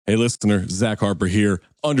Hey, listener, Zach Harper here.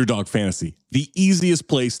 Underdog Fantasy, the easiest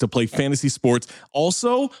place to play fantasy sports.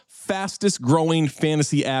 Also, fastest growing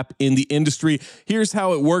fantasy app in the industry. Here's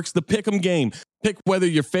how it works. The Pick'em game. Pick whether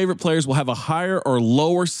your favorite players will have a higher or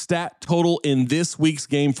lower stat total in this week's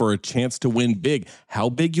game for a chance to win big. How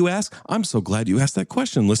big, you ask? I'm so glad you asked that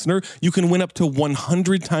question, listener. You can win up to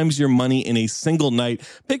 100 times your money in a single night.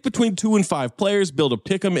 Pick between 2 and 5 players, build a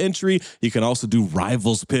Pick'em entry. You can also do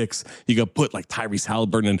rivals picks. You can put like Tyrese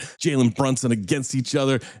Halliburton and Jalen Brunson against each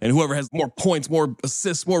other, and whoever has more points, more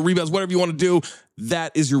assists, more rebounds, whatever you want to do,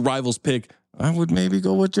 that is your rivals pick. I would maybe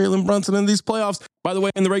go with Jalen Brunson in these playoffs. By the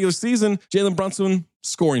way, in the regular season, Jalen Brunson,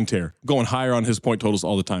 scoring tear, going higher on his point totals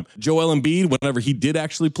all the time. Joel Embiid, whenever he did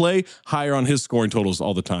actually play, higher on his scoring totals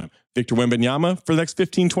all the time. Victor Wembanyama, for the next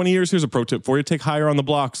 15, 20 years, here's a pro tip for you. Take higher on the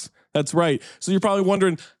blocks. That's right. So you're probably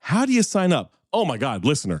wondering, how do you sign up? Oh my God,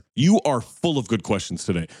 listener, you are full of good questions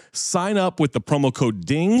today. Sign up with the promo code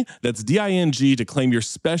DING, that's D-I-N-G, to claim your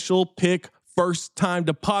special pick first time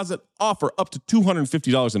deposit offer up to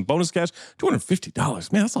 $250 in bonus cash.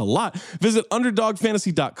 $250, man, that's a lot. Visit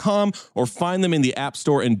underdogfantasy.com or find them in the App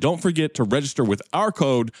Store. And don't forget to register with our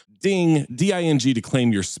code DING, D-I-N-G, to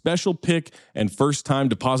claim your special pick and first time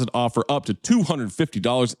deposit offer up to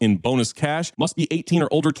 $250 in bonus cash. Must be 18 or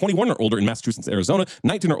older, 21 or older in Massachusetts, Arizona,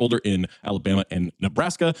 19 or older in Alabama and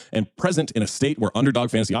Nebraska, and present in a state where Underdog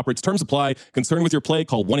Fantasy operates. Terms apply. Concerned with your play,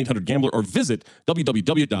 call 1-800-GAMBLER or visit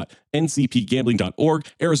www.ncpgambling.org.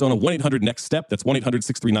 Arizona, 1-800-NEXT-STEP. That's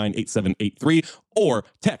 1-800-639-8783. Or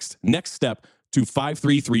text NEXT STEP to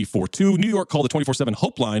 53342. New York, call the 24/7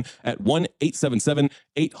 Hope line at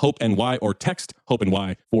 1-877-8-HOPE-NY or text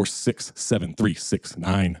HOPE-NY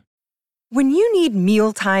 467-369. When you need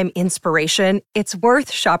mealtime inspiration, it's worth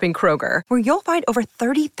shopping Kroger, where you'll find over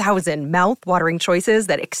 30,000 mouth-watering choices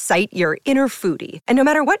that excite your inner foodie. And no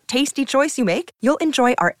matter what tasty choice you make, you'll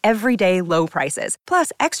enjoy our everyday low prices,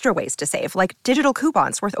 plus extra ways to save, like digital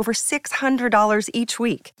coupons worth over $600 each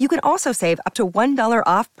week. You can also save up to $1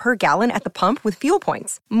 off per gallon at the pump with fuel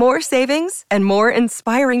points. More savings and more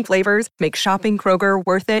inspiring flavors make shopping Kroger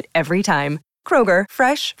worth it every time. Kroger,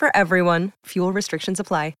 fresh for everyone. Fuel restrictions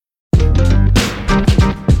apply.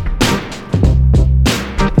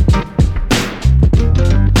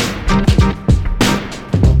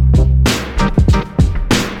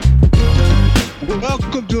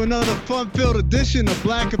 Welcome to another fun-filled edition of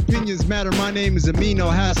Black Opinions Matter. My name is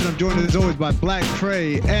Amino Hassan. I'm joined as always by Black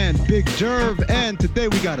Trey and Big Jerv. And today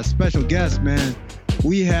we got a special guest, man.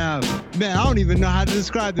 We have, man, I don't even know how to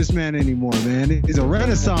describe this man anymore, man. He's a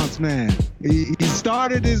Renaissance man. He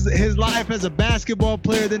started his life as a basketball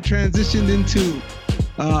player, then transitioned into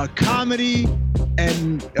comedy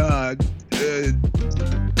and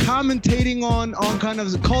commentating on kind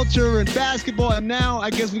of culture and basketball. And now I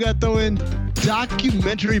guess we got to throw in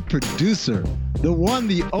documentary producer, the one,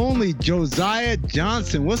 the only Josiah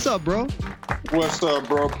Johnson. What's up, bro? What's up,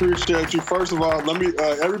 bro? Appreciate you. First of all, let me,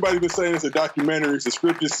 everybody's been saying it's a documentary. It's a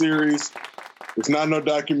scripted series. It's not no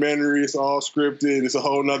documentary. It's all scripted. It's a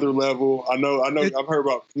whole nother level. I know. I've heard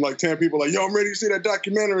about like 10 people like, yo, I'm ready to see that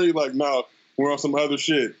documentary. Like, no, we're on some other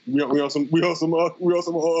shit. We on some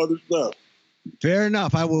other stuff. Fair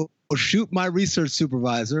enough. I will shoot my research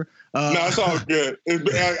supervisor. No, it's all good.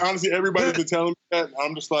 Honestly, everybody's been telling me that.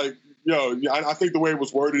 I'm just like, yo, I think the way it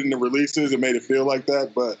was worded in the releases, it made it feel like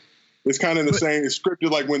that. But it's kind of the same. It's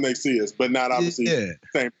scripted like When They See Us, but not obviously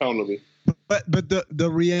same tonally. But the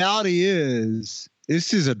reality is,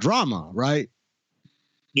 this is a drama, right?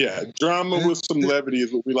 Yeah, drama with some levity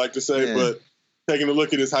is what we like to say. Yeah. But taking a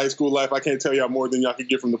look at his high school life, I can't tell y'all more than y'all can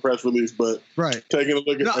get from the press release. But taking a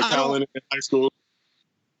look at Colin in high school.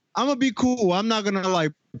 I'm going to be cool. I'm not going to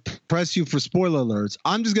like press you for spoiler alerts.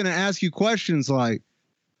 I'm just going to ask you questions like,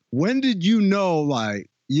 when did you know, like,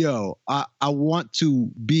 yo, I want to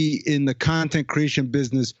be in the content creation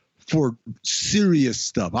business for serious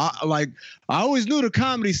stuff? I always knew the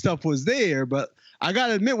comedy stuff was there, but I got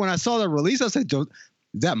to admit, when I saw the release, I said, is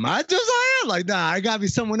that my Josiah? Like, nah, I got to be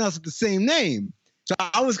someone else with the same name. So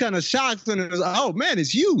I was kind of shocked when it was, oh man,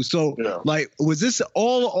 it's you. So like, was this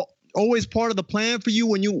always part of the plan for you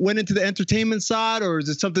when you went into the entertainment side, or is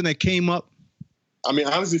it something that came up? I mean,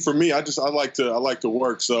 honestly, for me, I like to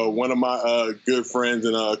work. So one of my good friends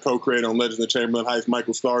and co-creator on Legends of Chamberlain Heights,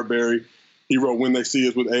 Michael Starberry, he wrote When They See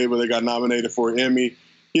Us with Ava. They got nominated for an Emmy.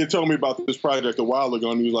 He had told me about this project a while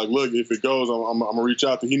ago, and he was like, look, if it goes, I'm going to reach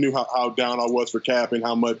out to. He knew how down I was for Cap and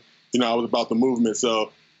how much, I was about the movement.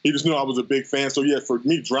 So he just knew I was a big fan. So, yeah, for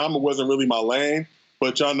me, drama wasn't really my lane.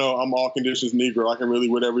 But y'all know I'm all conditions Negro. I can really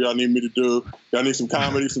whatever y'all need me to do. Y'all need some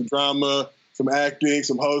comedy, some drama, some acting,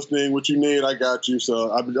 some hosting. What you need, I got you.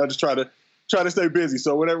 So I just try to try to stay busy.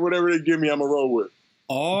 So whatever they give me, I'm going to roll with.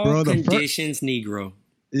 All conditions, Negro.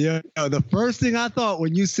 Yeah, the first thing I thought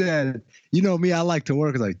when you said, you know me, I like to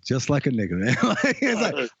work, is like, just like a nigga, man. It's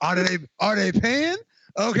like, are they paying?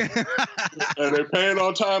 Okay. And they're paying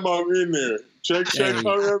on time, I'm in there. Check come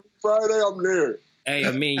every Friday, I'm there. Hey,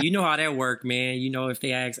 I mean, you know how that work, man. You know, if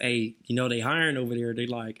they ask, hey, you know, they hiring over there, they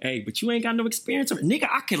like, hey, but you ain't got no experience. Nigga,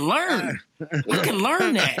 I can learn. I can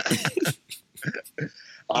learn that.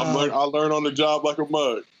 I learn on the job like a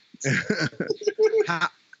mug.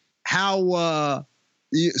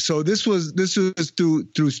 So this was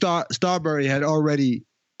through Starbury had already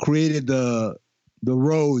created the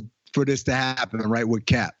road for this to happen, right, with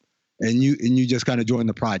Cap, and you just kind of joined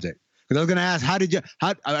the project. Because I was gonna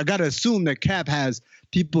ask, I gotta assume that Cap has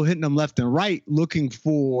people hitting them left and right looking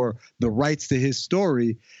for the rights to his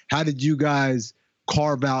story. How did you guys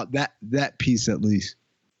carve out that piece at least?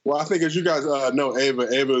 Well, I think as you guys know, Ava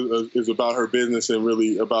is about her business and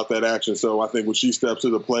really about that action. So I think when she steps to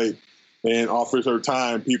the plate and offers her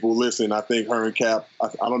time, people listen. I think her and Cap, I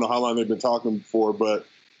don't know how long they've been talking before, but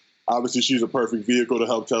obviously she's a perfect vehicle to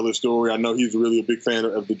help tell her story. I know he's really a big fan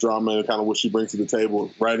of the drama and kind of what she brings to the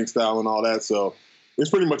table, writing style and all that. So it's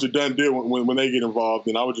pretty much a done deal when they get involved.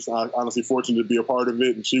 And I was just honestly fortunate to be a part of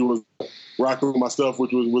it. And she was rocking with my stuff,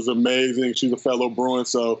 which was amazing. She's a fellow Bruin.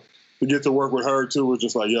 So to get to work with her too was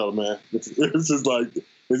just like, yo, man, it's just like,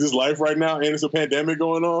 is this life right now? And it's a pandemic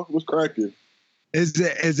going on? What's cracking? Is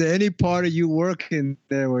there any part of you working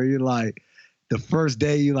there where you're like, the first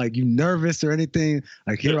day you nervous or anything?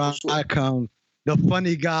 Like, here I come, the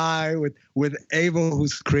funny guy with Ava,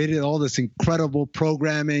 who's created all this incredible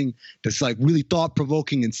programming that's like really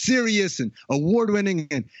thought-provoking and serious and award-winning,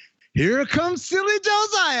 and here comes Silly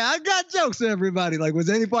Josiah. I got jokes for everybody. Like, was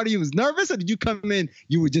anybody who was nervous, or did you come in,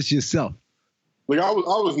 you were just yourself? Like, I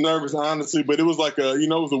was nervous, honestly, but it was like it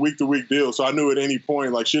was a week-to-week deal. So I knew at any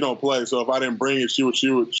point, like, she don't play. So if I didn't bring it, she would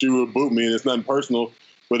boot me, and it's nothing personal.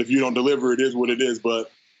 But if you don't deliver, it is what it is. But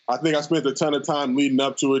I think I spent a ton of time leading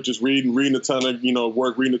up to it, just reading a ton of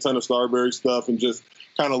work, reading a ton of Starbury stuff, and just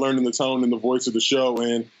kind of learning the tone and the voice of the show.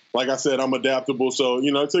 And like I said, I'm adaptable. So,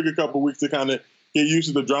 it took a couple weeks to kind of get used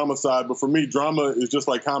to the drama side. But for me, drama is just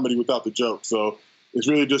like comedy without the joke. So it's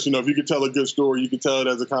really just, if you can tell a good story, you can tell it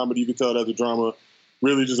as a comedy, you can tell it as a drama.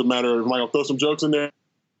 Really just a matter of, am I going to throw some jokes in there?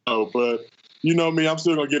 No, but you know me, I'm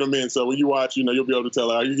still going to get them in. So when you watch, you'll be able to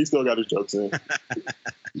tell, he still got his jokes in.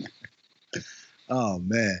 Oh,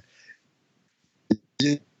 man.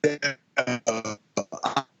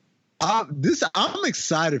 I'm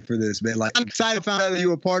excited for this, man. Like, I'm excited to find out that you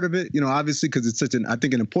were part of it, obviously, because it's such an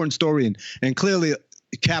important story. And clearly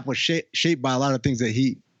Cap was shaped by a lot of things that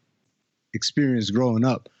he experienced growing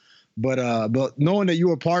up. But knowing that you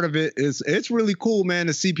were part of it, it's really cool, man,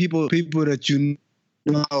 to see people that you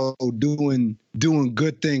know doing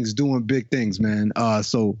good things, doing big things, man.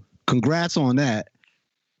 So congrats on that.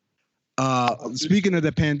 Speaking of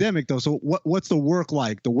the pandemic, though, so what's the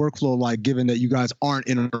workflow like, given that you guys aren't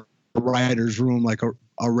in a writer's room like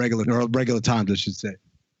a regular times, I should say?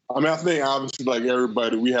 I mean, I think obviously, like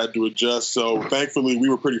everybody, we had to adjust. So thankfully, we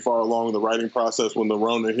were pretty far along in the writing process when the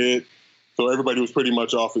Rona hit. So everybody was pretty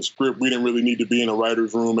much off his script. We didn't really need to be in a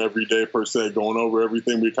writer's room every day, per se, going over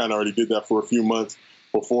everything. We kind of already did that for a few months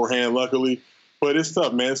beforehand, luckily. But it's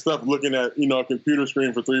tough, man. It's tough looking at, a computer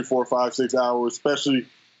screen for 3, 4, 5, 6 hours, especially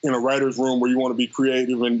in a writer's room where you want to be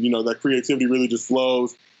creative and, that creativity really just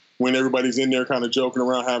flows when everybody's in there kind of joking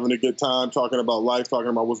around, having a good time, talking about life, talking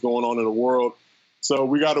about what's going on in the world. So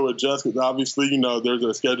we got to adjust because obviously, there's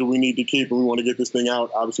a schedule we need to keep and we want to get this thing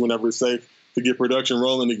out, obviously, whenever it's safe to get production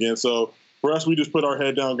rolling again. So for us, we just put our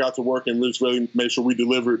head down, got to work, and just really made sure we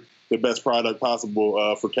delivered the best product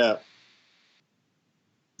possible for Cap.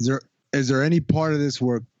 Is there any part of this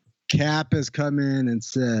where Cap has come in and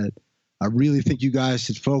said, I really think you guys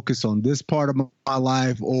should focus on this part of my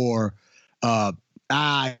life, or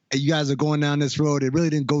you guys are going down this road, it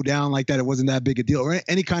really didn't go down like that, it wasn't that big a deal, or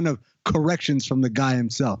any kind of corrections from the guy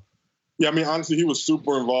himself? Yeah, I mean, honestly, he was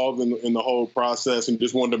super involved in the whole process and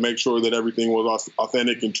just wanted to make sure that everything was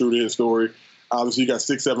authentic and true to his story. Obviously, you got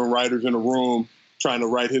 6, 7 writers in a room trying to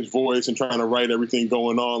write his voice and trying to write everything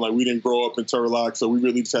going on. Like, we didn't grow up in Turlock, so we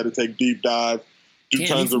really just had to take deep dive, do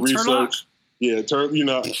tons of research. Turlock? Yeah,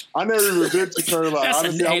 I never even been to Turlock.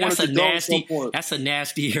 Honestly, I wanted to go at some point. That's a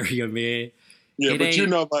nasty area, man. Yeah, but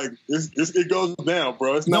it goes down,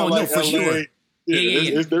 bro. It's not like LA. Sure.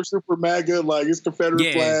 Yeah. They're super MAGA, like it's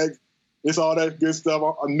Confederate flags. It's all that good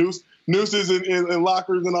stuff. Nooses in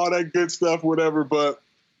lockers and all that good stuff, whatever. But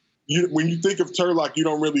when you think of Turlock, you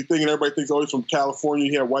don't really think, and everybody thinks, he's from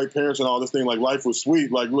California. He had white parents and all this thing. Like, life was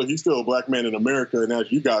sweet. Like, look, he's still a black man in America. And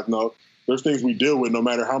as you guys know, there's things we deal with no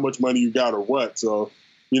matter how much money you got or what. So,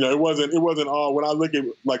 it wasn't all, when I look at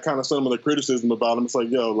like kind of some of the criticism about him, it's like,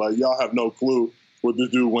 yo, like y'all have no clue what this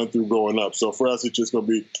dude went through growing up. So for us, it's just going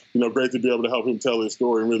to be, great to be able to help him tell his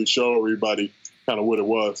story and really show everybody kind of what it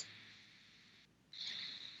was.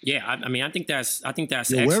 Yeah, I think that's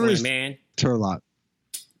excellent, man. Turlock.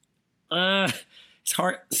 It's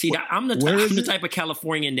hard. See, I'm the type of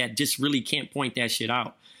Californian that just really can't point that shit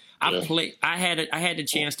out. I had the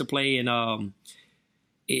chance to play in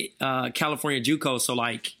California JUCO, so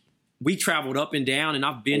like we traveled up and down, and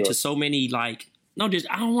I've been to so many I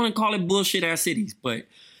don't want to call it bullshit ass cities, but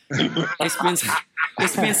it's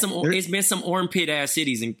been some armpit ass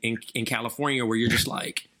cities in California where you're just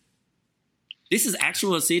like, this is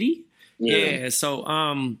actual a city. Yeah. So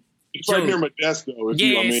it's right near Modesto.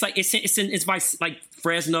 It's by like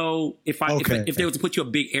Fresno. If they were to put you a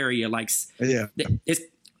big area like it's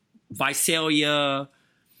Visalia.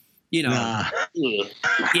 Yeah,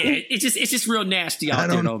 it's just real nasty out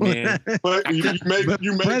there, though, man. But you made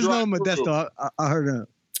Fresno, Modesto. I heard that.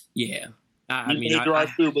 Yeah, you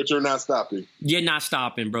drive through, but you're not stopping. You're not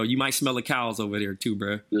stopping, bro. You might smell the cows over there too,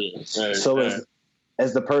 bro. Yeah.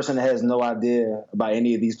 As the person that has no idea about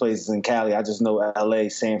any of these places in Cali, I just know LA,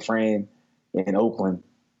 San Fran, and Oakland.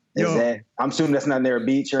 I'm assuming that's not near a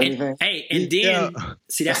beach or anything.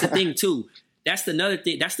 See, that's the thing too. That's another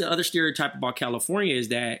thing. That's the other stereotype about California is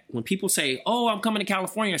that when people say, "Oh, I'm coming to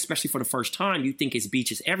California," especially for the first time, you think it's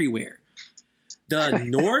beaches everywhere. The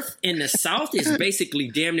North and the South is basically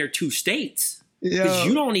damn near two states because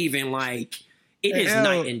you don't even it is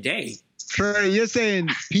night and day. Trey, you're saying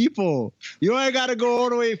people. You ain't got to go all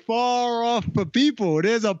the way far off for people.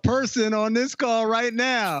 There's a person on this call right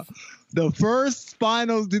now. The first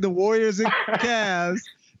finals to the Warriors and Cavs.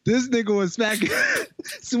 This nigga was smacking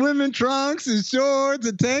swimming trunks and shorts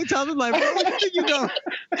and tank tops. I'm like, where do you think you going?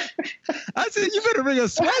 I said, you better bring a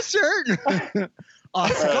sweatshirt. A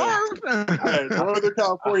scarf. Northern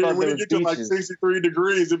California, when it gets to like 63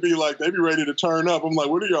 degrees, it'd be like, they be ready to turn up. I'm like,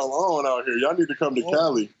 what are y'all on out here? Y'all need to come to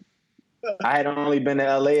Cali. I had only been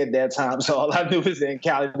to LA at that time, so all I knew was in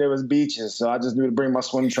Cali there was beaches. So I just knew to bring my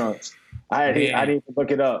swim trunks. I didn't look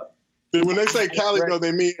it up. When they say Cali, though,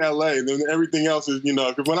 they mean LA. Then everything else is,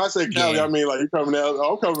 because when I say Cali, I mean, like, you coming to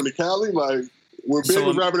LA? I'm coming to Cali? Like, when Big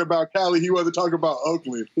was rapping about Cali, he wasn't talking about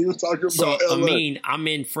Oakland. He was talking about LA. I mean, I'm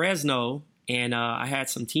in Fresno, and I had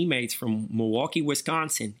some teammates from Milwaukee,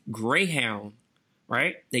 Wisconsin, Greyhound,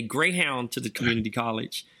 right? They Greyhound to the community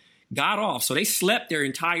college, got off. So they slept their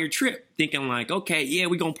entire trip thinking like, okay, yeah,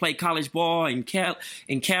 we're going to play college ball in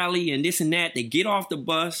Cali and this and that. They get off the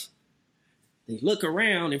bus. They look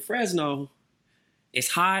around in Fresno. It's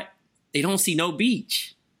hot. They don't see no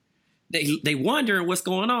beach. They wondering what's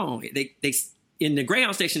going on. They in the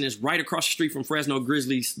Greyhound station is right across the street from Fresno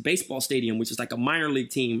Grizzlies baseball stadium, which is like a minor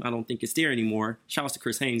league team. I don't think it's there anymore. Shout out to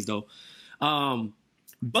Chris Haynes though.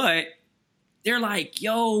 But they're like,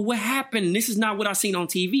 yo, what happened? This is not what I seen on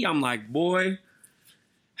TV. I'm like, boy,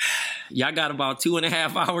 y'all got about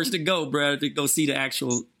 2.5 hours to go, bro, to go see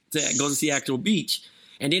actual beach.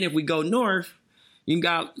 And then if we go north, you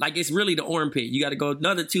got it's really the armpit. You got to go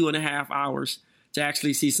another 2.5 hours to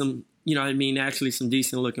actually see some, actually some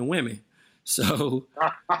decent looking women. So,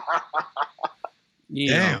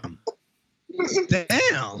 Damn.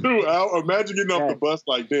 2 hours. Imagine getting off the bus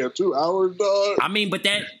like, damn, 2 hours, dog. I mean, but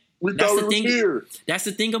that's the thing. Here. That's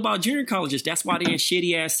the thing about junior colleges. That's why they're in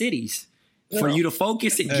shitty ass cities for you to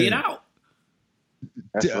focus and get out.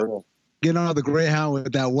 Get on the Greyhound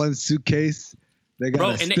with that one suitcase. They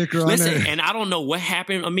got a sticker on there. And I don't know what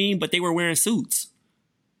happened, but they were wearing suits.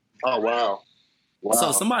 Oh, wow.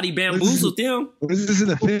 So somebody bamboozled them. Was this in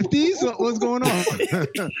the 50s? What's going on?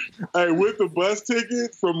 Hey, with the bus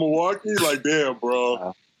ticket from Milwaukee, like, damn,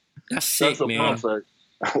 bro. That's sick, man. Perfect.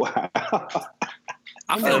 Wow.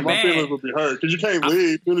 I feel bad. My feelings would be hurt because you can't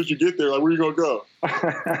leave as soon as you get there. Like, where you gonna go?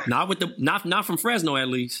 Not from Fresno, at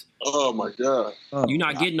least. Oh my god. You're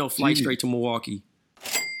not getting no flight straight to Milwaukee.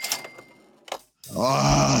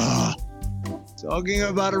 Talking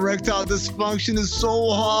about erectile dysfunction is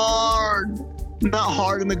so hard. Not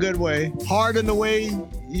hard in the good way. Hard in the way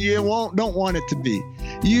you don't want it to be.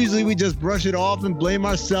 Usually we just brush it off and blame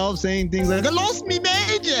ourselves, saying things like, I lost me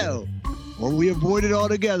mojo. Or we avoid it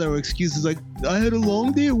altogether, or excuses like, I had a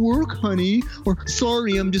long day at work, honey, or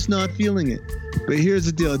sorry, I'm just not feeling it. But here's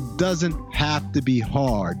the deal. It doesn't have to be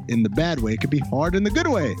hard in the bad way. It could be hard in the good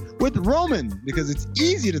way with Roman, because it's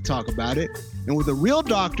easy to talk about it. And with a real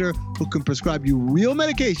doctor who can prescribe you real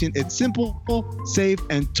medication, it's simple, safe,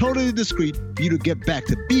 and totally discreet for you to get back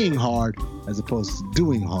to being hard as opposed to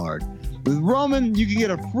doing hard. With Roman, you can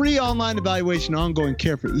get a free online evaluation, ongoing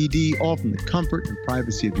care for ED, all from the comfort and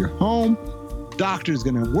privacy of your home. Doctor is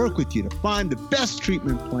going to work with you to find the best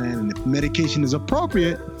treatment plan, and if medication is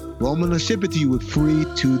appropriate, Roman will ship it to you with free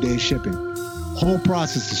 2-day shipping. Whole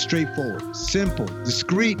process is straightforward, simple,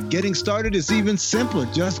 discreet. Getting started is even simpler.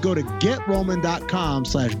 Just go to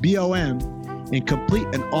GetRoman.com/BOM and complete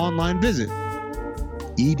an online visit.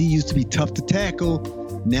 ED used to be tough to tackle.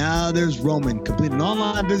 Now there's Roman. Complete an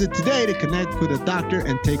online visit today to connect with a doctor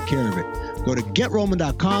and take care of it. Go to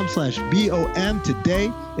GetRoman.com/BOM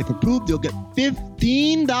today. If approved, you'll get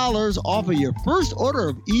 $15 off of your first order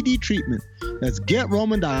of ED treatment. That's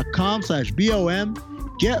GetRoman.com/BOM.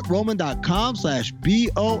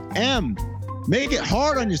 GetRoman.com/BOM. Make it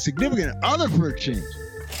hard on your significant other for a change.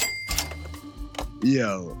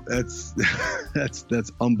 Yo, that's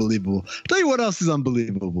unbelievable. I'll tell you what else is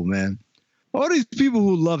unbelievable, man. All these people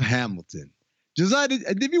who love Hamilton. Josiah,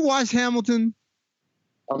 did you watch Hamilton?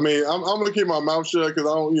 I mean, I'm gonna keep my mouth shut because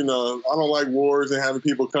I don't like wars and having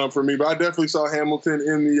people come for me. But I definitely saw Hamilton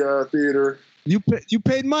in the theater. You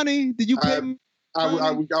paid money? Did you pay?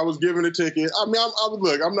 I was given a ticket. I mean,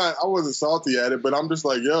 I wasn't salty at it, but I'm just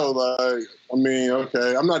like, okay. I'm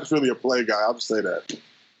not just really a play guy. I'll just say that.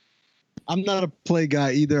 I'm not a play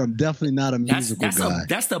guy either. I'm definitely not a musical guy.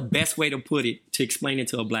 That's the best way to put it, to explain it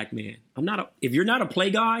to a black man. If you're not a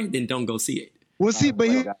play guy, then don't go see it. Well, see, but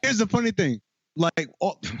here's the funny thing. Like,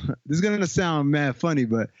 this is going to sound mad funny,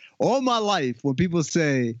 but all my life, when people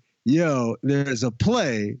say, yo, there's a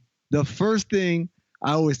play, the first thing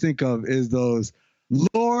I always think of is those,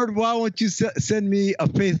 Lord, why won't you send me a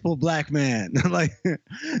faithful black man? Like,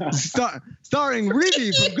 starring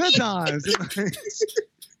Riri from Good Times.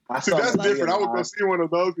 See, that's different. I would go see one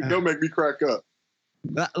of those because they'll make me crack up.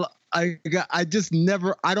 I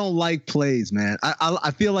don't like plays, man.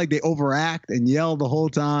 I feel like they overact and yell the whole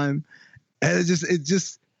time. And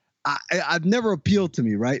I've never appealed to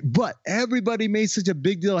me, right? But everybody made such a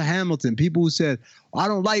big deal of Hamilton. People who said, I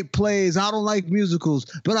don't like plays, I don't like musicals,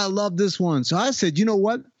 but I love this one. So I said, you know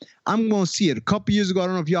what? I'm going to see it. A couple years ago, I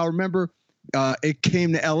don't know if y'all remember, it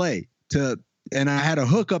came to L.A. and I had a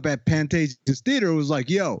hookup at Pantages Theater. It was like,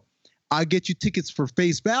 yo, I'll get you tickets for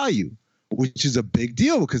face value, which is a big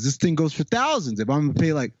deal because this thing goes for thousands. If I'm going to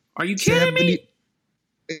pay like, are you kidding me?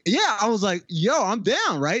 Yeah, I was like, yo, I'm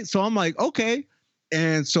down, right? So I'm like, okay.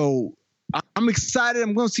 And so I'm excited.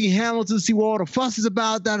 I'm going to see Hamilton, see what all the fuss is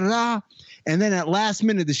about, da-da-da. And then at last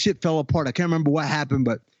minute, the shit fell apart. I can't remember what happened,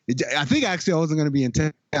 but I think actually I wasn't going to be in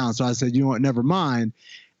town. So I said, you know what, never mind.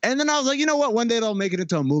 And then I was like, you know what, one day they'll make it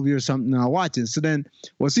into a movie or something and I'll watch it. So then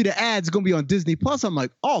we'll see the ads going to be on Disney Plus. I'm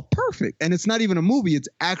like, oh, perfect. And it's not even a movie. It's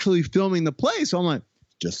actually filming the play. So I'm like,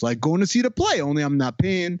 just like going to see the play, only I'm not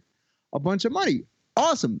paying a bunch of money.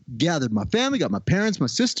 Awesome. Gathered my family, got my parents, my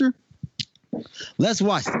sister. Let's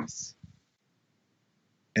watch this.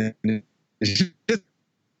 And it just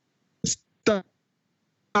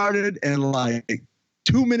started and like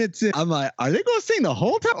 2 minutes in, I'm like, are they going to sing the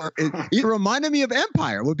whole time? It reminded me of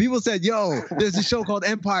Empire, where people said, yo, there's a show called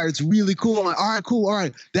Empire. It's really cool. I'm like, all right, cool. All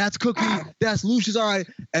right. That's Cookie. That's Lucius. All right.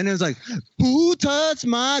 And it was like, who touched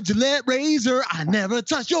my Gillette razor? I never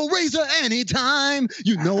touch your razor anytime.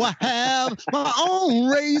 You know I have my own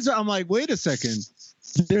razor. I'm like, wait a second.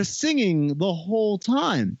 They're singing the whole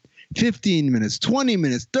time. 15 minutes, 20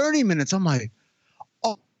 minutes, 30 minutes. I'm like,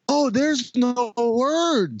 oh, there's no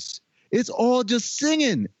words. It's all just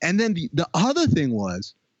singing. And then the other thing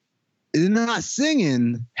was, they're not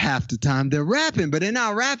singing half the time. They're rapping, but they're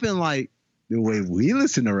not rapping like the way we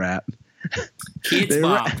listen to rap. Kids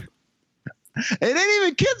Bob. It ain't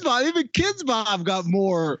even Kids Bob. Even Kids Bob got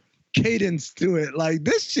more cadence to it. Like,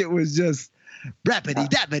 this shit was just rappity,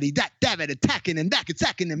 dappity, dabbit, attacking and back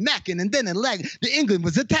attacking and macking, and then the England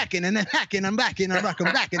was attacking and then hacking and backing and racking,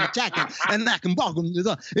 attacking and knacking, bogging.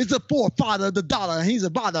 It's a forefather, the dollar, and he's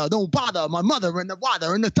a bother. Don't bother my mother and the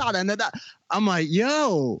water and the daughter and the. I'm like,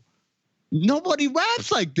 yo, nobody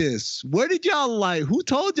raps like this. Where did y'all who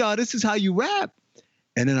told y'all this is how you rap?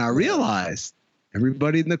 And then I realized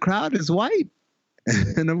everybody in the crowd is white.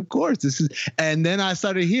 And of course, and then I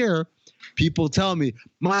started to hear people tell me,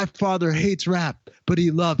 my father hates rap, but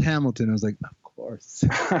he loved Hamilton. I was like, of course.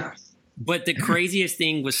 But the craziest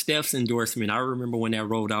thing was Steph's endorsement. I remember when that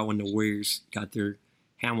rolled out when the Warriors got their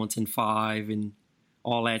Hamilton 5 and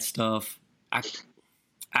all that stuff. I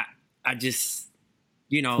just,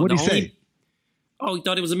 what did he say? Oh, he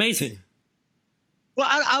thought it was amazing. Well,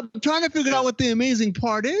 I'm trying to figure out what the amazing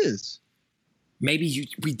part is. Maybe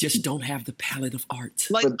we just don't have the palette of art.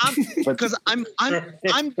 Like, because I'm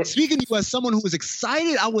speaking to you as someone who was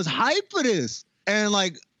excited. I was hyped for this, and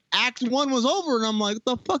like Act 1 was over, and I'm like, what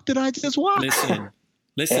the fuck did I just watch?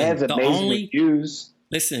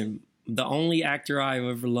 Listen. The only actor I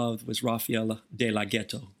ever loved was Rafael de la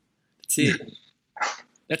Ghetto.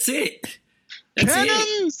 That's it.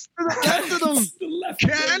 Cannons to the left of them.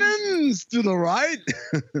 Cannons to the right.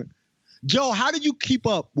 Joe, how did you keep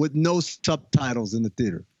up with no subtitles in the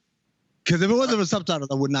theater? Because if it wasn't for subtitles,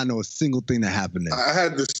 I would not know a single thing that happened there. I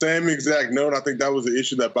had the same exact note. I think that was the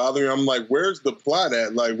issue that bothered me. I'm like, where's the plot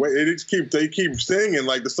at? Like, wait, they keep singing.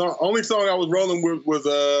 Like the only song I was rolling with was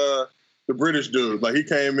the British dude. Like he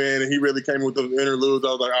came in and he really came with the interludes.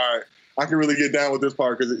 I was like, all right, I can really get down with this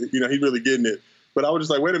part because he's really getting it. But I was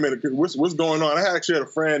just like, wait a minute, what's going on? I actually had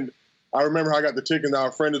a friend. I remember how I got the ticket.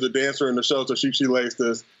 Our friend is a dancer in the show, so she laced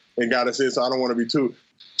us and got us in. So I don't want to be too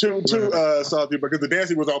salty because the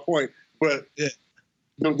dancing was on point. But yeah.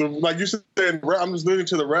 Like you said, I'm just listening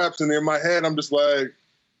to the raps, and in my head, I'm just like,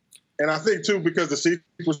 and I think too because the seats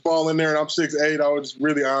was falling there, and I'm 6'8", I was just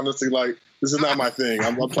really honestly like, this is not my thing.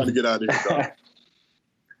 I'm trying to get out of here, dog.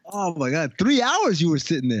 Oh my God, 3 hours you were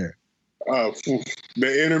sitting there. Oh,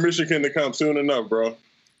 the intermission can come soon enough, bro.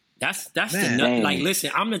 That's like.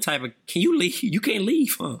 Listen, I'm the type of. Can you leave? You can't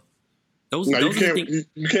leave, huh? You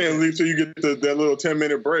can't leave till you get that little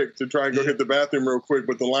 10-minute break to try and go hit the bathroom real quick.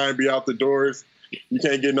 But the line be out the doors. You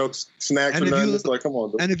can't get no snacks or nothing. It's like, come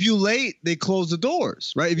on, dude. And if you late, they close the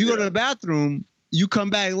doors, right? If you go to the bathroom, you come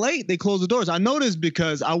back late, they close the doors. I know this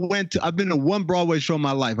because I've been to one Broadway show in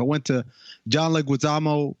my life. I went to John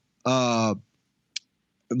Leguizamo,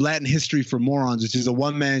 Latin History for Morons, which is a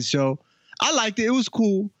one-man show. I liked it. It was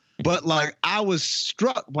cool. But, like, I was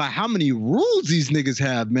struck by how many rules these niggas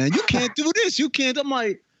have, man. You can't do this. You can't. I'm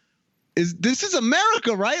like, this is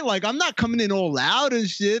America, right? Like, I'm not coming in all loud and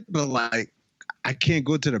shit, but, like, I can't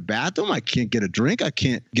go to the bathroom. I can't get a drink. I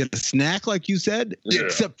can't get a snack, like you said,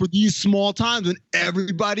 except for these small times when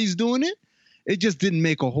everybody's doing it. It just didn't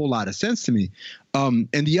make a whole lot of sense to me. And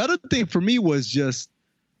the other thing for me was just,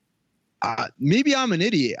 maybe I'm an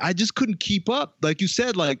idiot. I just couldn't keep up. Like you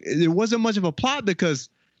said, like there wasn't much of a plot because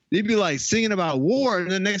they'd be like singing about war,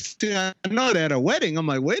 and the next thing I know, they're at a wedding. I'm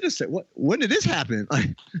like, wait a second, when did this happen? Like,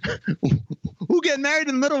 who get married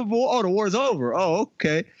in the middle of war? Oh, the war's over. Oh,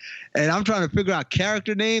 okay. And I'm trying to figure out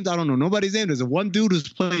character names. I don't know nobody's name. There's one dude who's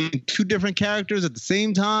playing two different characters at the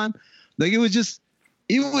same time. Like it was just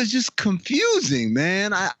confusing,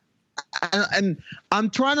 man. And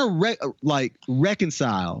I'm trying to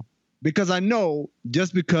reconcile. Because I know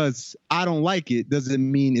just because I don't like it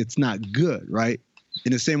doesn't mean it's not good, right?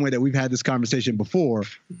 In the same way that we've had this conversation before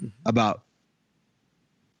about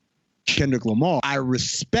Kendrick Lamar. I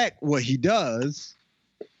respect what he does.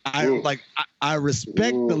 I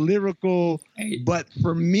respect the lyrical, but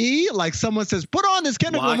for me, like someone says, put on this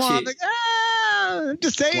Kendrick Lamar. I'm like, I'm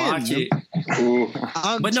just saying. Watch it.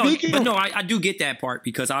 I do get that part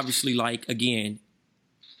because obviously, like, again,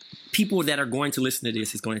 people that are going to listen to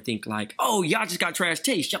this is going to think like, oh, y'all just got trash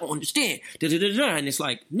taste. Y'all don't understand. And it's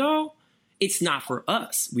like, no, it's not for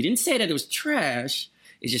us. We didn't say that it was trash.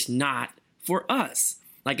 It's just not for us.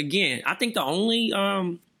 Like, again, I think the only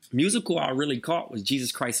musical I really caught was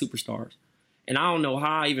Jesus Christ Superstars. And I don't know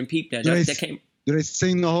how I even peeped that. Did they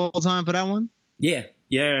sing the whole time for that one? Yeah.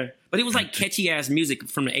 But it was like catchy ass music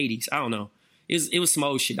from the 80s. I don't know. It was some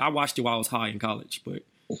old shit. I watched it while I was high in college, but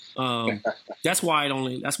that's why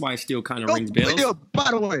it still kind of rings bells. Yo,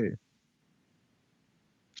 by the way,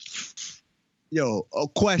 a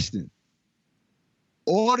question.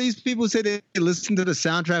 All these people say they listen to the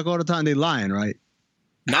soundtrack all the time. They lying, right?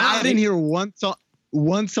 I didn't hear one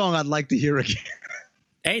song I'd like to hear again.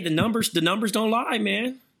 Hey, the numbers don't lie,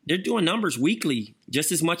 man. They're doing numbers weekly,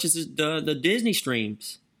 just as much as the Disney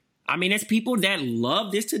streams. I mean, it's people that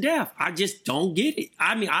love this to death. I just don't get it.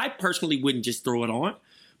 I mean, I personally wouldn't just throw it on.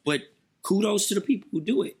 But kudos to the people who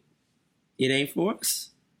do it. It ain't for us.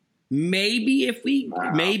 Maybe if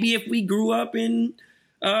we grew up in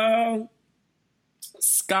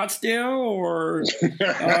Scottsdale or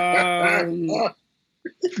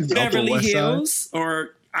Beverly Hills,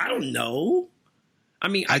 or I don't know. I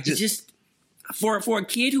mean, I just for a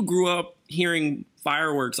kid who grew up hearing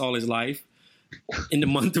fireworks all his life in the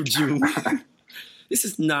month of June, this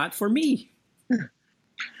is not for me.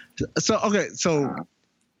 So.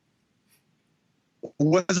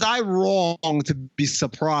 Was I wrong to be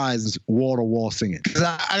surprised wall to wall singing? Because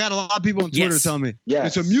I got a lot of people on Twitter telling me,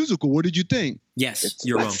 it's a musical. What did you think? Yes,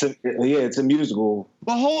 you're wrong. It's a musical.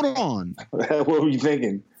 But hold on. What were you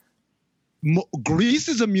thinking? Grease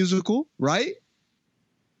is a musical, right?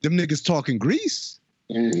 Them niggas talking Grease.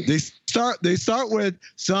 They start with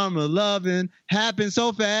summer loving happens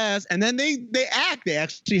so fast, and then they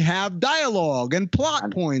actually have dialogue and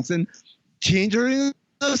plot points and changing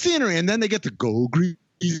the scenery, and then they get to go Grease.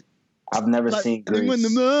 I've never seen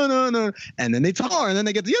Grease. And then they talk, and then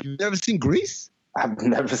they get to, you've never seen Grease? I've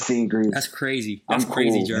never seen Grease. That's crazy. That's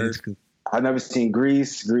crazy, Jerv. Cool. I've never seen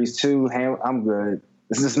Grease, Grease 2. I'm good.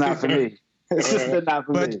 This is not for me. It's just not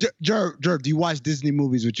for me. But Jerv, do you watch Disney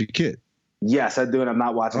movies with your kid? Yes, I do, and I'm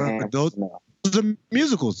not watching those are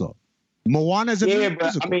musicals, though. Moana's a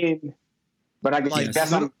musical. I mean, but I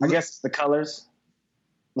guess I guess the colors.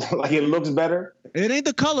 Like, it looks better. It ain't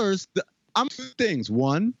the colors. I'm things.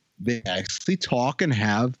 One, they actually talk and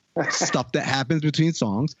have stuff that happens between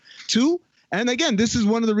songs. Two, and again, this is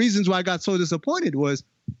one of the reasons why I got so disappointed was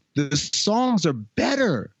the songs are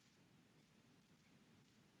better.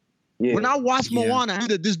 Yeah. When I watched Moana,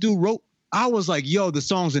 that this dude wrote, I was like, yo, the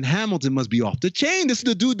songs in Hamilton must be off the chain. This is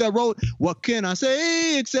the dude that wrote, what can I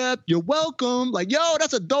say except you're welcome? Like, yo,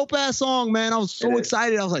 that's a dope ass song, man. I was so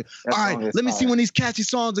excited. I was like, all right, let me see when these catchy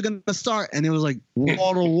songs are going to start. And it was like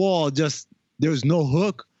wall to wall, just there was no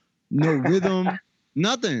hook, no rhythm,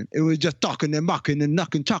 nothing. It was just talking and mocking and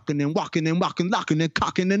knucking, talking and walking and walking, locking and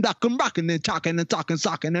cocking and ducking, rocking and talking and talking,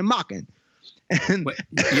 socking and mocking. And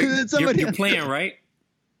you're playing, right?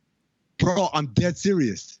 Bro, I'm dead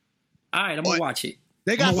serious. All right, I'm gonna watch it.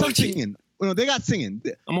 They got some singing. No, they got singing.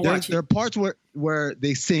 I'm gonna watch it. There are parts where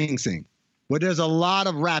they sing. Where there's a lot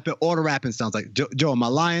of rapping. All the rapping sounds like Joe. Am I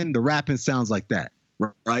lying? The rapping sounds like that,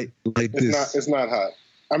 right? Like this. It's not hot.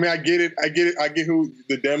 I mean, I get it. I get who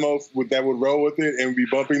the demo that would roll with it and be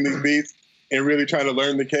bumping these beats and really trying to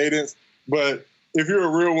learn the cadence. But if you're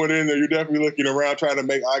a real one in there, you're definitely looking around trying to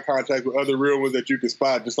make eye contact with other real ones that you can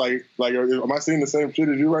spot. Just like, am I seeing the same shit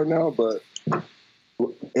as you right now? But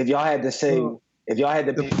if y'all had to say, if y'all had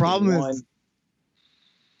to pick one,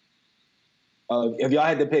 if y'all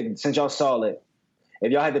had to pick, since y'all saw it,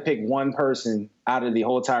 if y'all had to pick one person out of the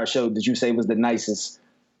whole entire show that you say was the nicest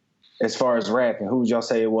as far as rapping, who would y'all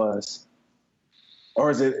say it was? Or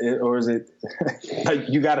is it like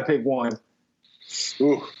you got to pick one?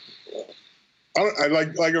 Ooh. I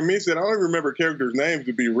like Amin said, I don't even remember characters' names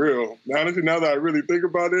to be real. Honestly, now that I really think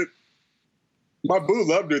about it, my boo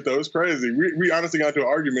loved it though. It's crazy. We honestly got into an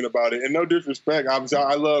argument about it. And no disrespect, obviously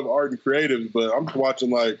I love art and creatives, but I'm watching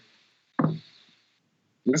like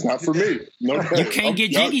it's not for me. No, you can't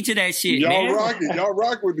get jiggy to that shit, man. Y'all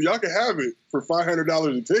rock with it. Y'all can have it for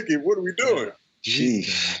 $500 a ticket. What are we doing?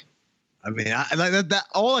 Jeez. I mean, that.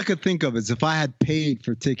 All I could think of is if I had paid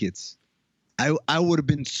for tickets, I would have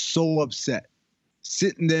been so upset.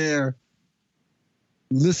 Sitting there,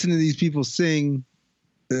 listening to these people sing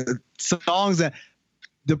songs that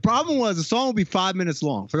the problem was the song would be 5 minutes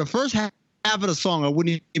long. For the first half of the song, I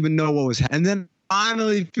wouldn't even know what was happening. And then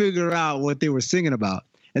finally figure out what they were singing about.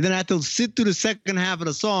 And then I had to sit through the second half of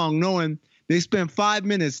the song knowing they spent 5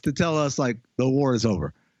 minutes to tell us, like, the war is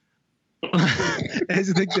over.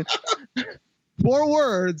 4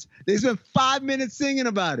 words. They spent 5 minutes singing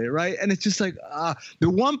about it, right? And it's just like the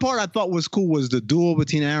one part I thought was cool was the duel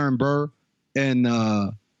between Aaron Burr and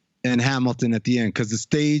Hamilton at the end, because the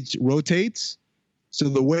stage rotates. So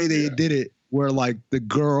the way they did it, where like the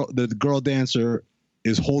girl dancer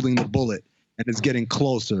is holding the bullet and it's getting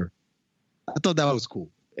closer, I thought that was cool.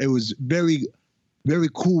 It was very, very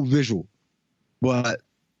cool visual. But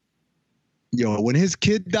when his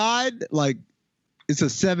kid died, like, it's a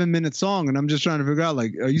 7-minute song, and I'm just trying to figure out,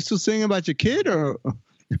 like, are you still singing about your kid, or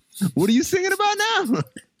what are you singing about now?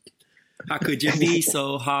 How could you be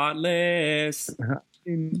so heartless?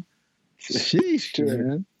 Sheesh,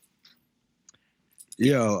 man.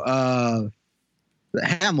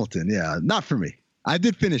 Hamilton, not for me. I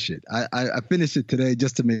did finish it. I finished it today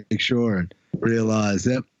just to make sure and realize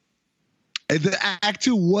that the Act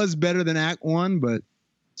 2 was better than Act 1, but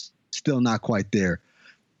still not quite there.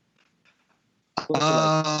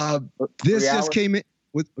 This just came in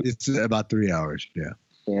with it's about 3 hours. Yeah.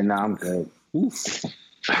 Yeah, no, I'm good. Oof.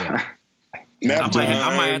 Yeah.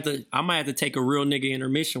 I might have to take a real nigga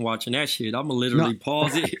intermission watching that shit. I'm gonna literally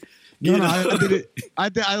pause it. No, I did it.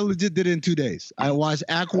 I legit did it in 2 days. I watched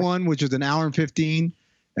Act 1, which was an hour and 15,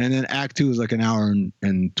 and then Act 2 was like an hour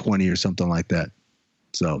and 20 or something like that.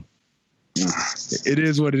 So it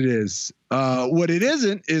is what it is. What it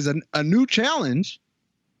isn't is a new challenge.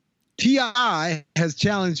 T.I. has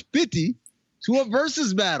challenged 50 to a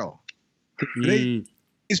versus battle. Today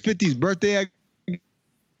is 50's birthday, I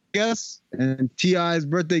guess, and T.I.'s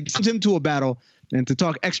birthday challenged him to a battle, and to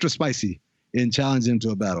talk extra spicy and challenge him to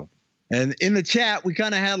a battle. And in the chat, we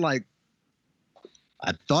kind of had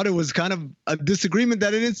I thought it was kind of a disagreement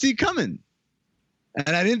that I didn't see coming.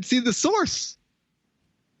 And I didn't see the source.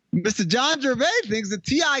 Mr. John Gervais thinks that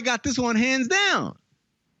T.I. got this one hands down.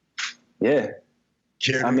 Yeah.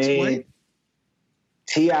 I mean,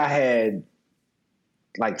 T.I. had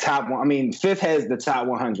like top one. I mean, Fifth has the top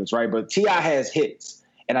 100s, right? But T.I. has hits.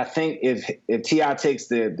 And I think if T.I. takes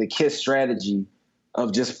the KISS strategy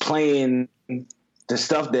of just playing the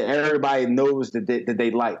stuff that everybody knows that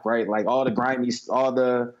they like, right? Like all the grimy, all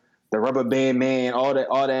the Rubber Band Man, all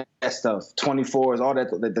that stuff, 24s, all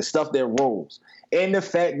that, the stuff that rolls. And the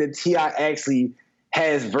fact that T.I. actually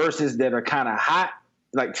has verses that are kind of hot,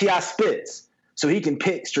 like T.I. spits, so he can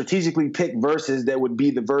strategically pick verses that would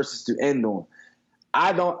be the verses to end on.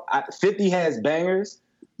 50 has bangers,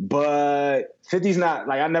 but 50's not,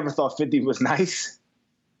 like, I never thought 50 was nice.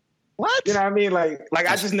 What? You know what I mean? Like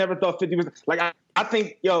I just never thought 50 was, like, I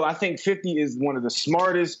think 50 is one of the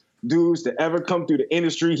smartest dudes to ever come through the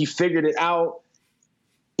industry. He figured it out.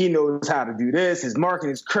 He knows how to do this. His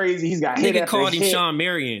marketing is crazy. He's got hit nigga after called him hit. Sean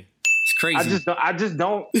Marion. It's crazy. I just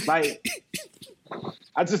don't like.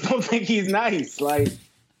 I just don't think he's nice. Like,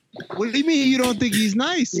 what do you mean you don't think he's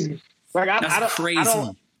nice? Like That's crazy.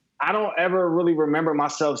 I don't ever really remember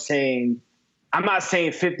myself saying. I'm not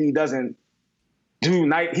saying 50 doesn't do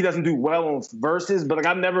night. He doesn't do well on verses, but like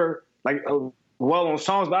I've never well on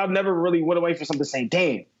songs. But I've never really went away from something saying,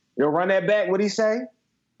 "Damn, you'll run that back." What'd he say?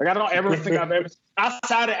 Like I don't ever think I've ever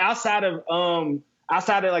outside of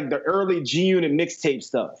like the early G Unit mixtape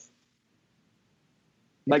stuff.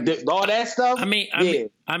 Like all that stuff. I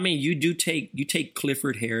mean, you take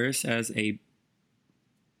Clifford Harris as a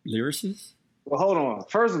lyricist. Well, hold on.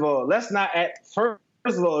 First of all,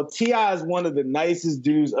 T.I. is one of the nicest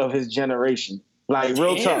dudes of his generation. Like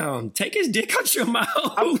real talk. Take his dick out your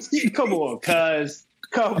mouth. Come on, cuz.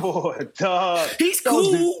 Come on, dog. He's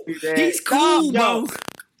cool. He's cool, bro.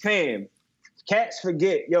 Fam, cats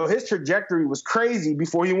forget. Yo, his trajectory was crazy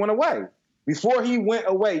before he went away. Before he went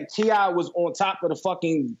away, T.I. was on top of the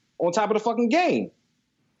fucking game.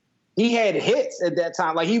 He had hits at that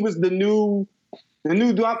time. Like he was the new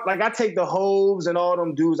dude. Like I take the Hoves and all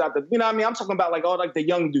them dudes out the. You know what I mean? I'm talking about like all like the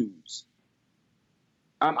young dudes.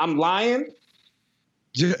 I'm lying.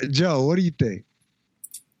 Joe, what do you think?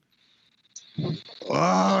 Oh,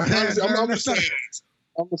 Honestly, I'm gonna say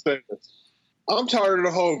this. I'm tired of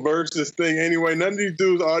the whole versus thing anyway. None of these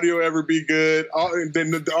dudes' audio ever be good. They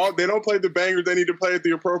don't play the bangers they need to play at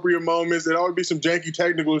the appropriate moments. It always be some janky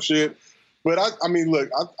technical shit. But I mean, look,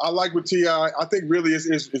 I like with T.I. I think really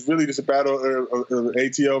it's really just a battle of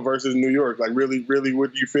ATO versus New York. Like really, really,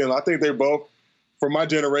 what do you feel? I think they're both, for my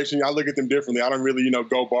generation, I look at them differently. I don't really,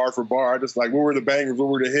 go bar for bar. I just like, what were the bangers? What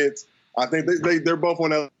were the hits? I think they're both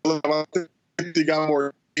on that level. I think he got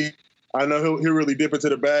more heat. I know he'll really dip into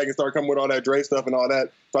the bag and start coming with all that Dre stuff and all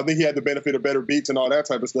that. So I think he had the benefit of better beats and all that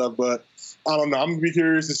type of stuff. But I don't know. I'm gonna be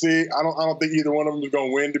curious to see. I don't think either one of them is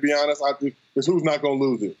gonna win. To be honest, I think it's who's not gonna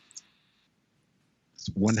lose it. It's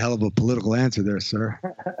one hell of a political answer there, sir.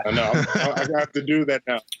 I know. I have to do that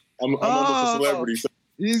now. I'm almost a celebrity. So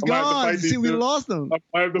he's gone. See, we lost him.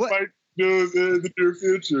 I have to fight dudes in the near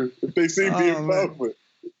future if they see me in public.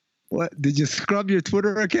 What? Did you scrub your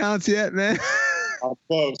Twitter accounts yet, man? I'm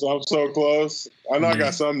close. I'm so close. I know I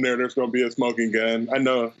got something there. There's going to be a smoking gun. I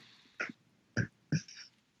know.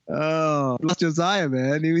 Oh, Josiah,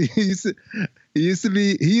 man. He used to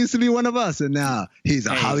be one of us, and now he's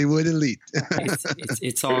a Hollywood elite.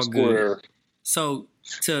 it's all good. So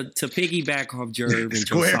to piggyback off Jerv and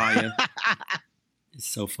Josiah, it's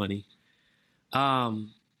so funny.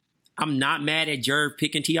 I'm not mad at Jerv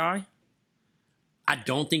picking T.I. I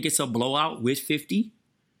don't think it's a blowout with 50.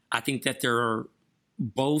 I think that they're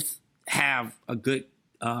both have a good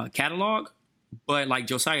catalog, but like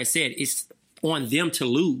Josiah said, it's on them to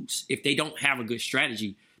lose if they don't have a good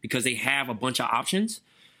strategy because they have a bunch of options.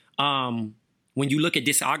 When you look at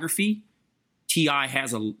discography, T.I.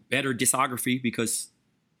 has a better discography because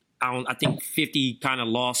I think 50 kind of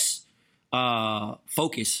lost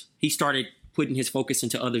focus. He started putting his focus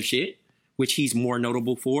into other shit, which he's more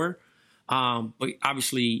notable for. But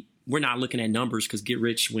obviously, we're not looking at numbers because Get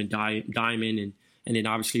Rich went Diamond and then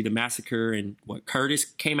obviously the Massacre and what Curtis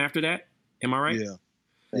came after that. Am I right?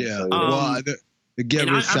 Yeah. Well, the Get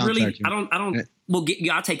Rich soundtrack.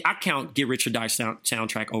 I count Get Rich or Die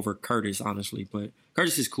soundtrack over Curtis, honestly. But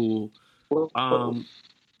Curtis is cool. But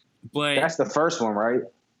that's the first one, right?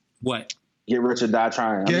 What? Get Rich or Die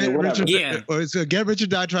Trying. Get Rich or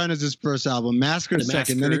Die Trying is his first album. Massacre is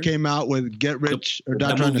second. Then it came out with Get Rich or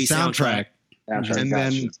Die Trying, the soundtrack. And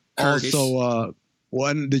then also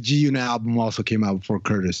the G Unit album also came out before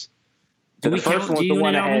Curtis. So the first one was the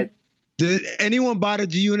one that had. Did anyone buy the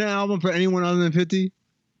G Unit album for anyone other than 50?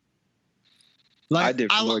 Like I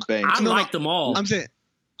did for Lloyd Banks. I like them all. I'm saying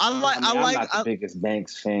I'm not the biggest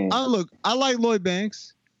Banks fan. I like Lloyd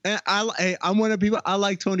Banks, and I'm one of the people. I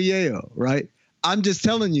like Tony Yayo, right? I'm just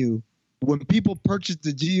telling you, when people purchase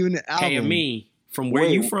the G Unit album, hey, me from where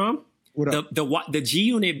you from? What up? The G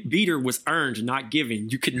Unit beater was earned, not given.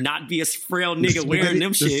 You could not be a frail nigga wearing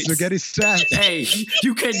them shits. Spaghetti straps. Hey,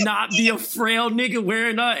 you could not be a frail nigga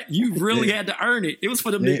wearing that. You really had to earn it. It was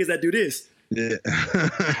for them niggas that do this. Yeah.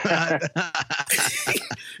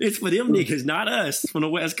 It's for them niggas, not us from the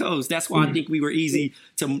West Coast. That's why I think we were easy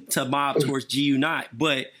to mob towards G Unit.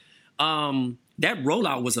 But that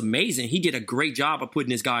rollout was amazing. He did a great job of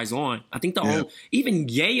putting his guys on. I think even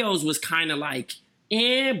Yayo's was kind of like,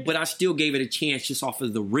 but I still gave it a chance just off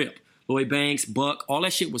of the rip. Lloyd Banks, Buck, all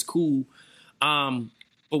that shit was cool. But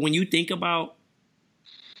when you think about,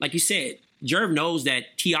 like you said, Jerv knows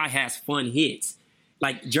that T.I. has fun hits.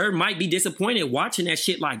 Like, Jerv might be disappointed watching that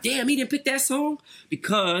shit like, damn, he didn't pick that song,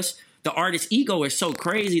 because the artist's ego is so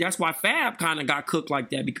crazy. That's why Fab kind of got cooked like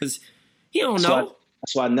that, because he don't know.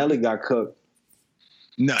 That's why Nelly got cooked.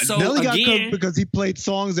 No, so Nelly got cooked because he played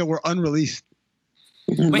songs that were unreleased.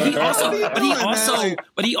 But he also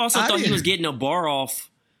thought he was getting a bar off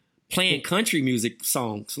playing country music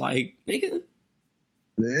songs. Like, nigga.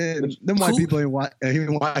 Man, them white people ain't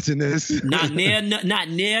watching this. Not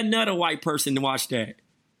near another white person to watch that.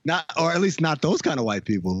 Or at least not those kind of white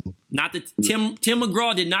people. Not the Tim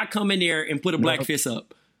McGraw did not come in there and put a black fist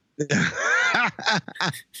up.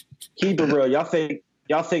 Keep it real. Y'all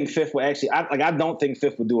think Fifth will actually? I don't think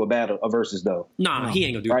Fifth will do a versus though. Nah, he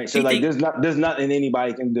ain't gonna do it. Right. So there's nothing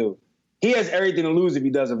anybody can do. He has everything to lose if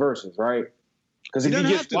he does a versus, right? Because if he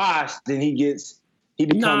gets washed, then he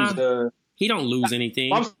becomes the. He don't lose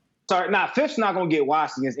anything. I'm sorry. Fifth's not gonna get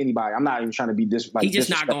washed against anybody. I'm not even trying to be He's just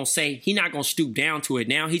not gonna say. He's not gonna stoop down to it.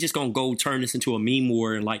 Now he's just gonna go turn this into a meme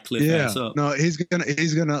war and like clip ass up. No, he's gonna.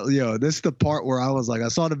 This is the part where I was like, I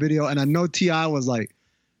saw the video and I know T.I. was like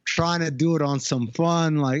trying to do it on some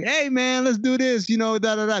fun, like, hey man, let's do this,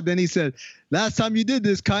 Then he said, last time you did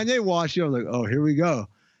this, Kanye washed you. I was like, oh, here we go.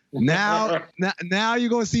 Now you're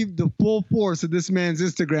gonna see the full force of this man's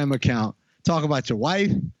Instagram account. Talk about your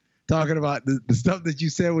wife. Talking about the stuff that you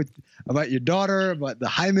said about your daughter, about the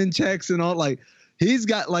hymen checks and all. Like, he's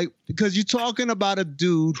got because you're talking about a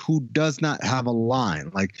dude who does not have a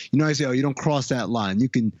line. Like, I say, oh, you don't cross that line. You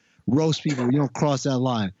can roast people. You don't cross that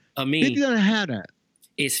line. I mean, 50 doesn't have that.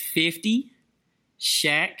 It's 50,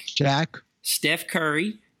 Shaq, Steph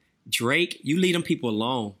Curry, Drake. You leave them people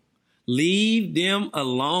alone. Leave them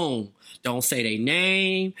alone. Don't say their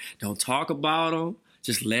name. Don't talk about them.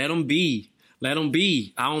 Just let them be. Let him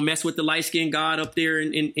be. I don't mess with the light-skinned god up there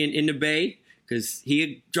in the Bay, because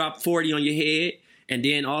he'll drop 40 on your head. And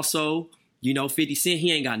then also, 50 Cent,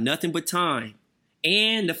 he ain't got nothing but time.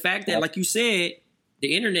 And the fact that, like you said,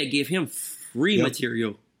 the internet give him free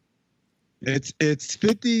material. It's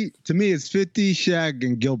 50, to me, it's 50, Shaq,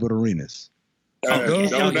 and Gilbert Arenas.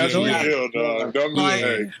 Because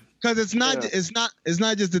it's not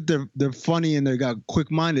just that they're funny and they got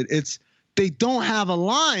quick-minded. It's they don't have a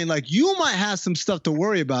line. Like, you might have some stuff to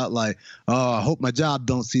worry about, like, oh, I hope my job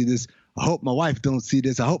don't see this. I hope my wife don't see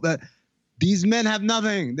this. I hope that these men have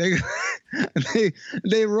nothing.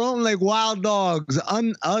 They roam like wild dogs,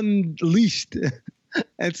 unleashed.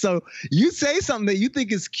 And so you say something that you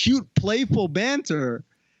think is cute, playful banter,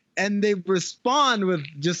 and they respond with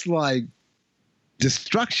just like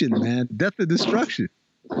destruction, man. Death and destruction.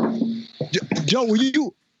 Joe,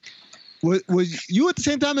 was you at the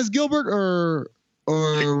same time as Gilbert, or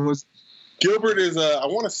was Gilbert is I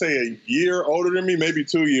want to say a year older than me, maybe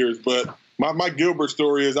 2 years. But my Gilbert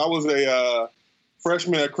story is I was a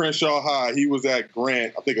freshman at Crenshaw High. He was at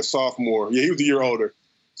Grant, I think a sophomore. Yeah, he was a year older.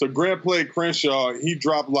 So Grant played Crenshaw. He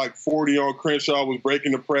dropped like 40 on Crenshaw, was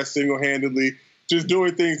breaking the press single-handedly, just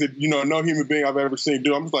doing things that, no human being I've ever seen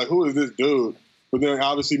do. I'm just like, who is this dude? But then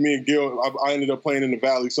obviously me and Gil, I ended up playing in the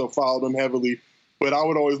Valley, so followed him heavily. But I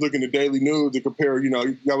would always look in the daily news and compare,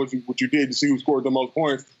 that was what you did to see who scored the most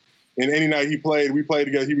points. And any night we played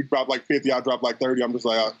together, he would drop like 50, I dropped like 30. I'm just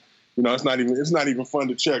like, it's not even fun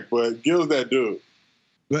to check. But Gil's that dude.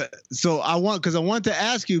 But so I want to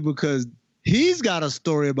ask you, because he's got a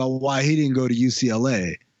story about why he didn't go to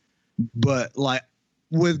UCLA. But like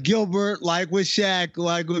with Gilbert, like with Shaq,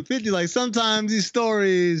 like with 50, like sometimes these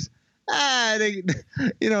stories, they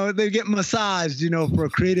get massaged, for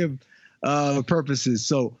creative purposes.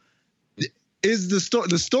 So is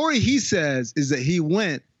the story he says is that he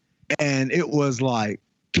went and it was like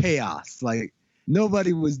chaos, like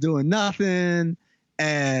nobody was doing nothing,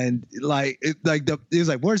 and it was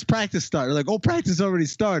like, where's practice started? Like, practice already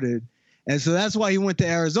started, And so that's why he went to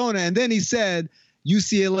Arizona. And then he said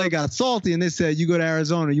UCLA got salty, and they said, you go to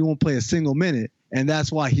Arizona, you won't play a single minute. And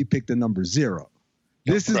that's why he picked the number 0.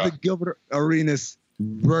 This is the Gilbert Arenas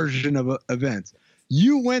version of events.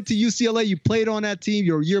 You went to UCLA, you played on that team.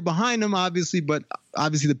 You're a year behind them, obviously, but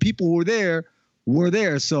obviously the people who were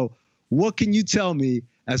there. So what can you tell me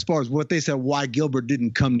as far as what they said, why Gilbert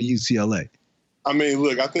didn't come to UCLA? I mean,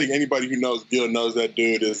 look, I think anybody who knows Gil knows that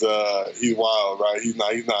dude is he's wild, right? He's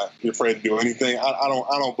not afraid to do anything. I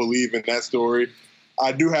don't believe in that story.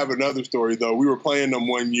 I do have another story though. We were playing them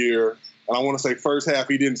one year, and I want to say first half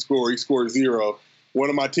he didn't score. He scored 0. One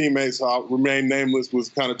of my teammates, I'll remain nameless, was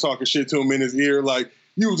kind of talking shit to him in his ear, like,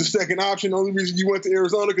 you was the second option. The only reason you went to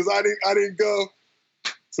Arizona because I didn't go.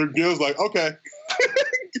 So Gil's like, okay.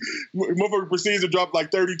 Motherfucker proceeds to drop like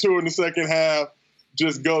 32 in the second half.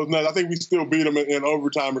 Just goes nuts. I think we still beat him in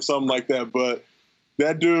overtime or something like that. But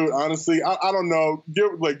that dude, honestly, I don't know.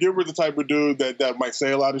 Gilbert's the type of dude that might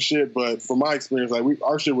say a lot of shit. But from my experience,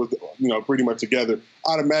 our shit was pretty much together.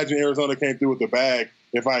 I'd imagine Arizona came through with the bag.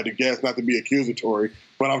 If I had to guess, not to be accusatory,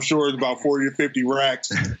 but I'm sure it's about 40 to 50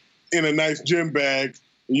 racks in a nice gym bag.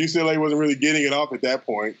 And UCLA wasn't really getting it off at that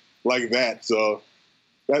point like that. So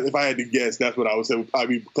if I had to guess, that's what I would say would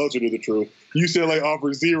probably be closer to the truth. UCLA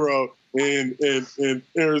offers 0, and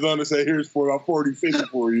Arizona said, here's for about 40, 50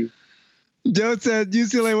 for you. Joe said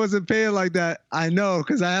UCLA wasn't paying like that. I know,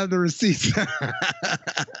 because I have the receipts.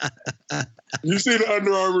 You see the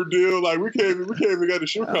Under Armour deal? Like, we can't even get the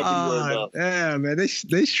shoe company right now. Yeah, man,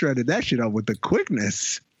 they shredded that shit up with the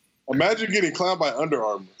quickness. Imagine getting clowned by Under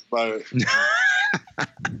Armour.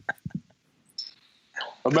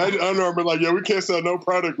 Imagine Under Armour like, yeah, we can't sell no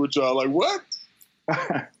product with y'all. Like, what?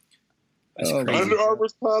 That's crazy. Under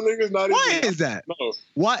Armour's clowning is not why even. Is that? No.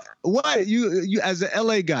 Why you as an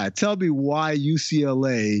LA guy, tell me why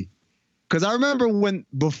UCLA? Because I remember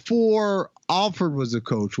before Alford was a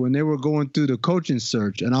coach, when they were going through the coaching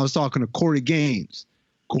search, and I was talking to Corey Gaines.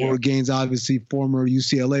 Corey Gaines, obviously former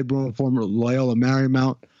UCLA Bruin, former Loyola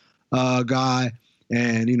Marymount guy,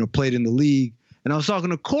 and played in the league. And I was talking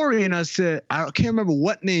to Corey, and I said, I can't remember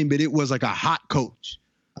what name, but it was like a hot coach.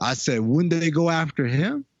 I said, wouldn't they go after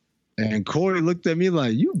him? And Corey looked at me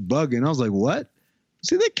like, you bugging. I was like, what?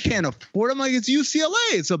 See, they can't afford it. I'm like, it's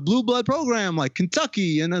UCLA. It's a blue blood program like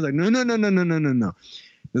Kentucky. And I was like, no.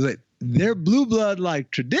 It's like, they're blue blood like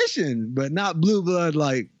tradition, but not blue blood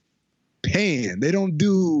like paying. They don't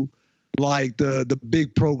do like the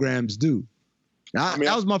big programs do.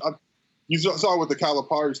 You saw with the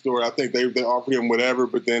Calipari story. I think they offered him whatever,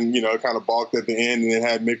 but then, kind of balked at the end, and then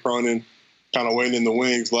had Mick Cronin kind of waiting in the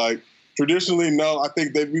wings. Like, traditionally, no, I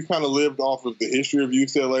think we've kind of lived off of the history of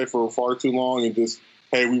UCLA for far too long, and just,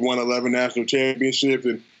 hey, we won 11 national championships,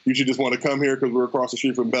 and you should just want to come here because we're across the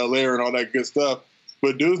street from Bel Air and all that good stuff.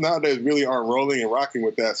 But dudes nowadays really aren't rolling and rocking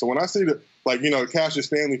with that. So when I see Cassius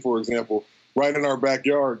Stanley, for example, right in our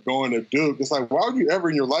backyard going to Duke, it's like, why would you ever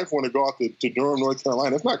in your life want to go out to Durham, North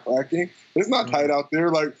Carolina? It's not cracking. It's not tight out there.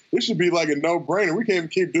 Like, it should be like a no-brainer. We can't even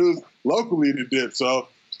keep dudes locally to dip. So,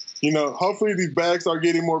 hopefully these bags start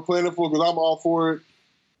getting more plentiful because I'm all for it.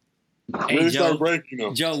 Hey, really Joe, start breaking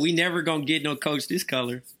them. Joe, we never going to get no coach this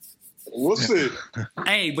color. We'll see.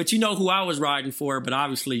 Hey, but you know who I was riding for, but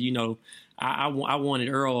obviously, I wanted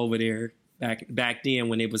Earl over there back then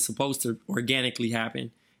when it was supposed to organically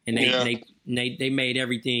happen. And they made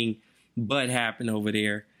everything but happen over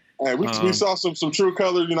there. Hey, we saw some true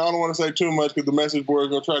colors. I don't want to say too much because the message board is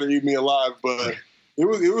going to try to eat me alive. But it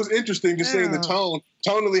was interesting just seeing the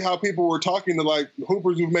tonally how people were talking to like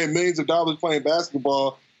hoopers who've made millions of dollars playing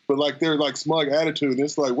basketball, but like their like smug attitude. And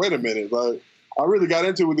it's like, wait a minute, like I really got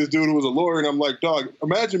into it with this dude who was a lawyer, and I'm like, dog,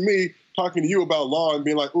 imagine me talking to you about law and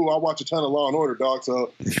being like, ooh, I watch a ton of Law and Order, dog.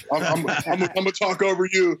 So I'm gonna talk over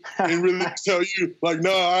you and really tell you, like,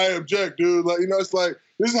 no, I object, dude. Like, it's like,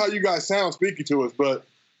 this is how you guys sound speaking to us. But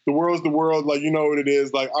the world's the world. Like, you know what it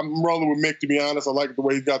is. Like, I'm rolling with Mick, to be honest. I like the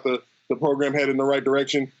way he's got the program headed in the right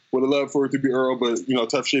direction. Would have loved for it to be Earl, but,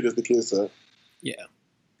 tough shit, as the kids say. Yeah.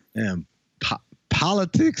 Damn.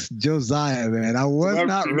 Politics, Josiah, man. I was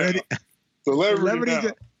not ready. Celebrity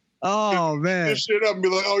now. Oh, man. This shit up and be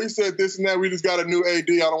like, oh, he said this and that. We just got a new AD.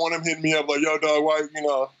 I don't want him hitting me up like, yo, dog, why,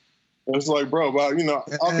 And it's like, bro, but,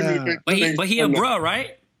 I'll communicate. But he a bro,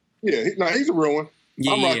 right? Yeah, he's a real one.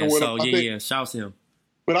 I'm rocking with him. Shouts him.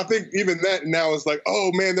 But I think even that now is like,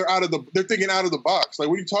 oh, man, they're thinking out of the box. Like,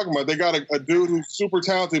 what are you talking about? They got a dude who's super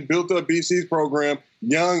talented, built up BC's program,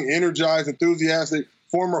 young, energized, enthusiastic,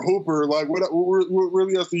 former hooper. Like, what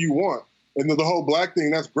really else do you want? And the whole black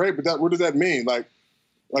thing, that's great, but what does that mean? Like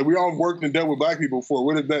we all worked and dealt with black people before.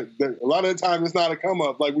 What is that? A lot of the time, it's not a come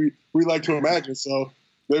up like we like to imagine. So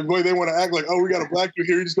They want to act like, oh, we got a black dude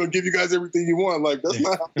here. He's just going to give you guys everything you want. Like, that's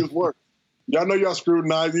not how this works. Y'all know y'all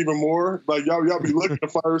scrutinize even more. Like, y'all be looking to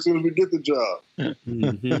fire as soon as we get the job.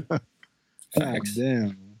 Mm-hmm. God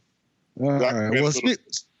damn. All right. Well,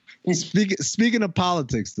 speaking of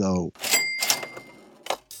politics, though,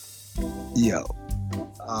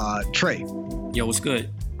 Trey. Yo, what's good?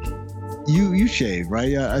 You shave,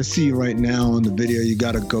 right? I see you right now in the video. You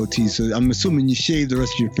got a goatee, so I'm assuming you shave the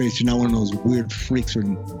rest of your face. You're not one of those weird freaks where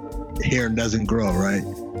hair doesn't grow, right?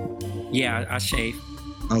 Yeah, I shave.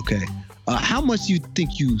 Okay. How much do you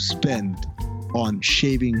think you spend on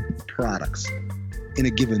shaving products in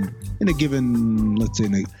a given, let's say,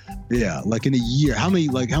 like in a year? How many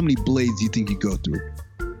blades do you think you go through?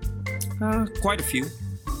 Quite a few.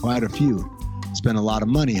 Quite a few. Spend a lot of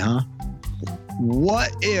money, huh?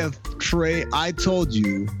 What if, Trey, I told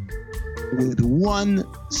you with one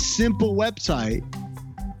simple website,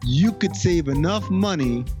 you could save enough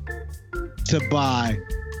money to buy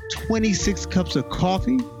 26 cups of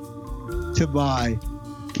coffee, to buy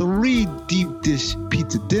 3 deep dish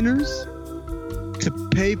pizza dinners, to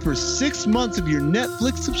pay for 6 months of your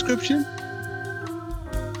Netflix subscription?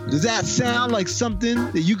 Does that sound like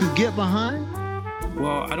something that you could get behind?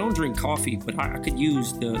 Well, I don't drink coffee, but I could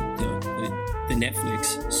use the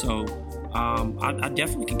Netflix. So I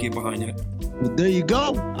definitely could get behind that. Well, there you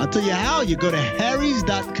go. I'll tell you how. You go to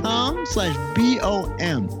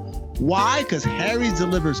harrys.com/BOM. Why? Because Harry's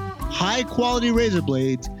delivers high quality razor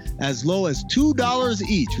blades as low as $2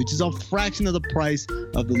 each, which is a fraction of the price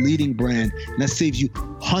of the leading brand. And that saves you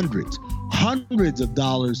hundreds of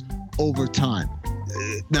dollars over time.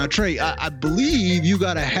 Now, Trey, I believe you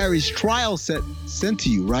got a Harry's trial set sent to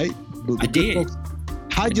you, right? I did. Folks,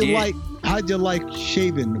 how'd you like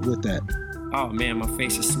shaving with that? Oh man, my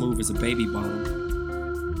face is smooth as a baby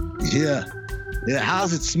bottom. Yeah.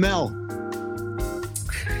 How's it smell?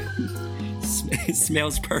 It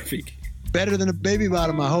smells perfect. Better than a baby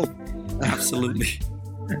bottom, I hope. Absolutely.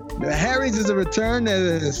 Harry's is a return that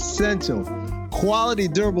is essential. Quality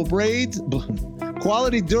durable blades at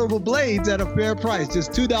a fair price,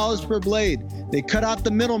 just $2 per blade. They cut out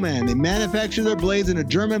the middleman. They manufacture their blades in a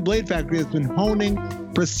German blade factory that's been honing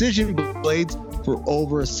precision blades for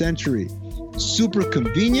over a century. Super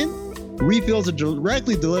convenient. Refills are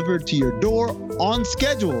directly delivered to your door on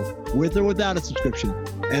schedule, with or without a subscription.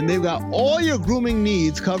 And they've got all your grooming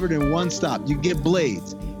needs covered in one stop. You get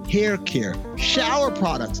blades, hair care, shower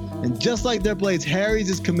products, and just like their blades,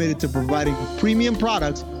 Harry's is committed to providing premium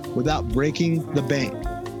products without breaking the bank.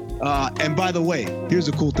 And by the way, here's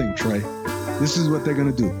a cool thing, Trey. This is what they're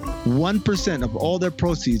going to do. 1% of all their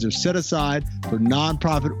proceeds are set aside for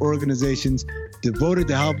nonprofit organizations devoted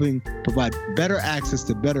to helping provide better access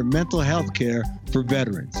to better mental health care for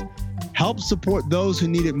veterans. Help support those who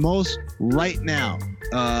need it most right now.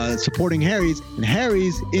 Supporting Harry's, and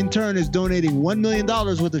Harry's in turn is donating $1 million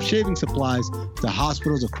worth of shaving supplies to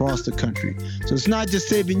hospitals across the country. So it's not just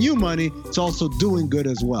saving you money, it's also doing good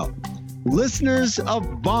as well. Listeners of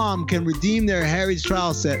BOMB can redeem their Harry's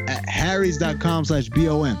trial set at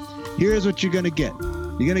harrys.com/BOM. Here's what you're going to get.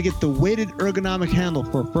 You're going to get the weighted ergonomic handle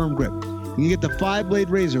for a firm grip. You get the 5-blade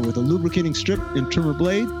razor with a lubricating strip and trimmer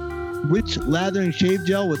blade, rich lathering shave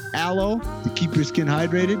gel with aloe to keep your skin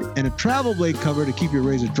hydrated, and a travel blade cover to keep your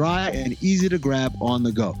razor dry and easy to grab on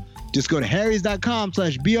the go. Just go to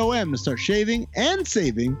harrys.com/BOM to start shaving and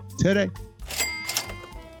saving today.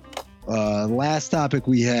 Last topic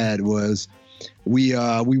we had was we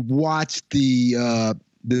watched the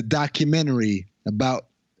documentary about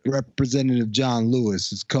Representative John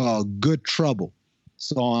Lewis. It's called Good Trouble.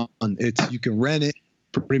 So you can rent it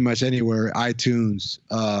pretty much anywhere, iTunes,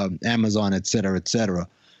 Amazon, et cetera.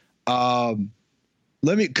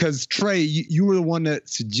 Because Trey, you were the one that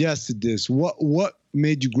suggested this. What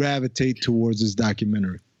made you gravitate towards this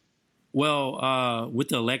documentary? Well, with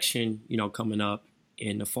the election, coming up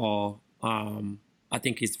in the fall, I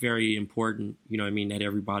think it's very important, that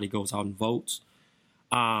everybody goes out and votes.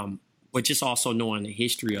 But just also knowing the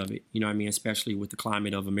history of it, especially with the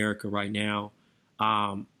climate of America right now,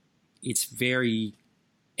 it's very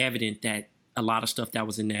evident that a lot of stuff that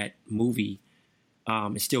was in that movie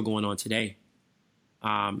is still going on today.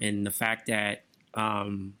 And the fact that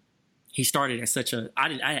he started at such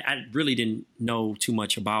I really didn't know too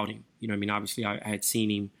much about him. Obviously I had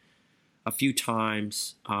seen him a few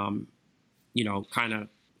times, kind of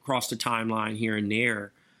cross the timeline here and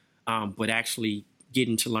there, but actually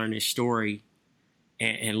getting to learn his story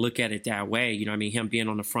and look at it that way, him being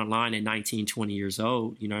on the front line at 19, 20 years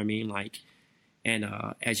old, and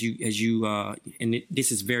as you and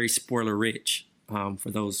this is very spoiler rich for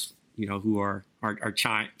those, who are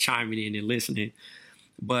chiming in and listening.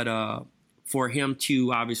 But for him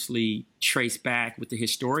to obviously trace back with the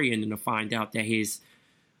historian and to find out that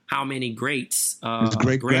how many greats? His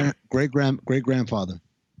great grandfather.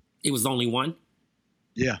 It was only one.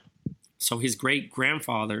 Yeah. So his great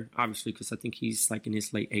grandfather, obviously, because I think he's like in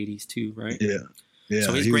his late 80s too, right? Yeah. Yeah.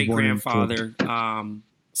 So his great grandfather, as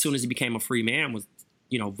soon as he became a free man, was,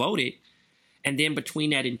 voted. And then between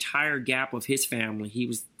that entire gap of his family, he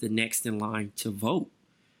was the next in line to vote.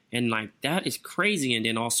 And like, that is crazy. And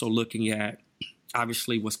then also looking at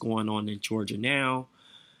obviously what's going on in Georgia now.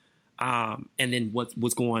 And then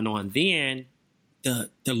what's going on then, the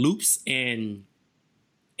loops and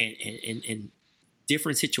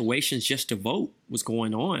different situations just to vote was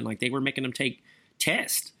going on. Like, they were making them take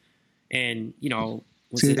tests. And,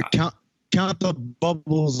 count the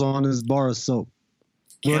bubbles on this bar of soap.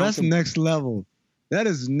 Well, that's next level. That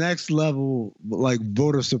is next level, like,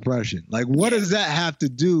 voter suppression. Like, what does that have to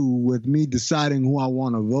do with me deciding who I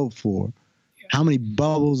want to vote for? How many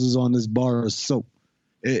bubbles is on this bar of soap?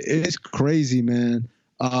 It's crazy, man.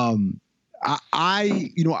 I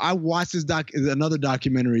watched another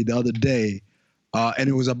documentary the other day, and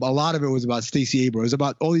it was a lot of it was about Stacey Abrams. It was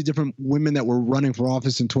about all these different women that were running for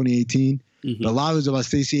office in 2018. Mm-hmm. A lot of it was about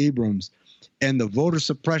Stacey Abrams and the voter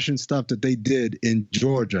suppression stuff that they did in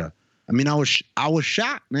Georgia. I mean, I was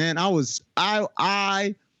shocked, man.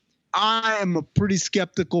 I am a pretty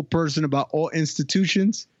skeptical person about all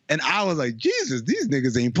institutions. And I was like, Jesus, these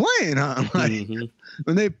niggas ain't playing, huh? Like,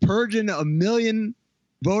 when they purging 1 million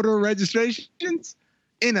voter registrations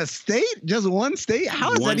in a state, just one state,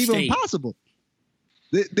 how is that even possible?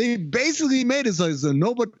 They basically made it so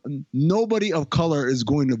nobody of color is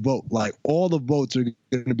going to vote. Like, all the votes are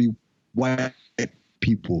going to be white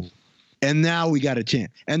people. And now we got a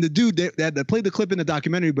chance. And the dude, they played the clip in the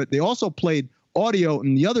documentary, but they also played audio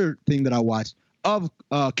and the other thing that I watched of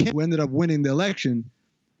Kemp, who ended up winning the election,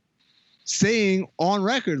 saying on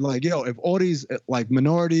record, like, yo, if all these like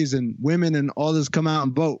minorities and women and all this come out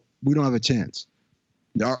and vote, we don't have a chance.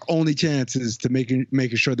 Our only chance is to making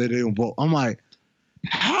sure that they don't vote. I'm like,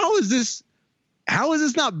 how is this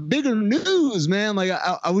not bigger news, man? Like,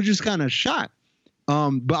 I was just kind of shocked.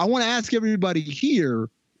 But I want to ask everybody here,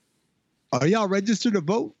 are y'all registered to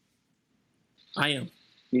vote? I am.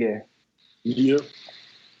 Yeah. Yep.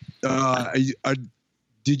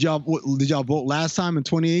 Did y'all vote last time in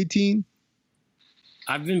 2018?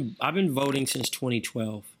 I've been voting since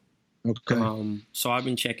 2012. Okay. So I've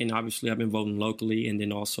been checking. Obviously, I've been voting locally, and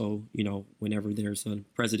then also, whenever there's a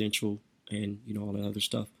presidential and all that other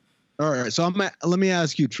stuff. All right. So let me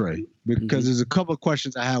ask you, Trey, because there's a couple of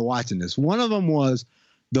questions I had watching this. One of them was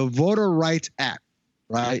the Voter Rights Act,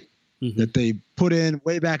 right? Mm-hmm. That they put in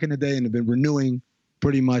way back in the day and have been renewing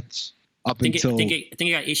pretty much up until. I think it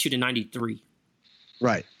got issued in '93.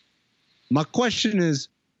 Right. My question is,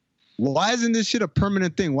 why isn't this shit a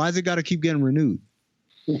permanent thing? Why has it got to keep getting renewed?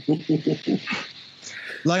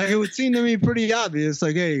 Like, it would seem to me pretty obvious.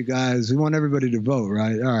 Like, hey, guys, we want everybody to vote,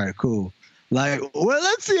 right? All right, cool. Like, well,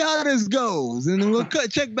 let's see how this goes. And then we'll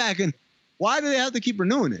check back. And why do they have to keep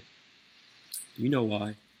renewing it? You know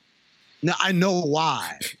why. No, I know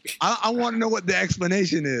why. I want to know what the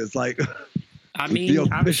explanation is. Like, I mean,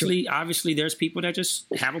 obviously, there's people that just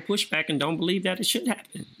have a pushback and don't believe that it should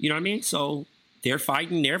happen. You know what I mean? So they're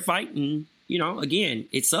fighting. Again,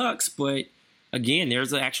 it sucks. But again,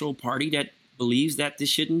 there's an actual party that believes that this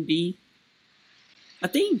shouldn't be a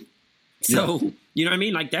thing. So, You know what I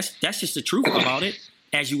mean? Like, that's just the truth about it.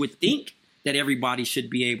 As you would think that everybody should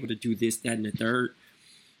be able to do this, that, and the third.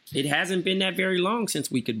 It hasn't been that very long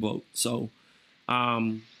since we could vote. So,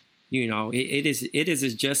 it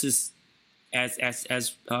is just as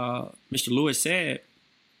Mr. Lewis said,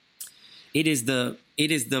 it is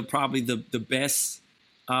probably the best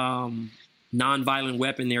nonviolent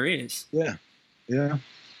weapon there is. Yeah. Yeah.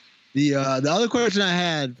 The other question I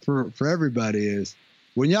had for everybody is,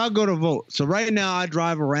 when y'all go to vote, so right now I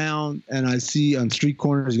drive around and I see on street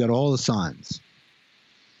corners, you got all the signs.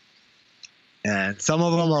 And some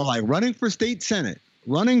of them are like running for state senate,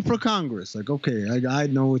 running for Congress. Like, okay, I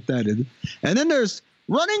know what that is. And then there's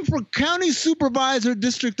running for county supervisor,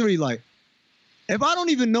 District 3. Like, if I don't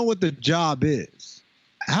even know what the job is,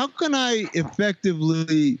 how can I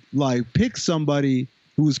effectively, like, pick somebody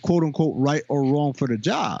who's quote unquote right or wrong for the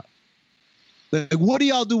job? Like, what do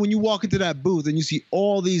y'all do when you walk into that booth and you see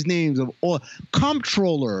all these names of all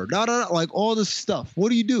comptroller, like all this stuff? What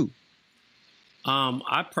do you do?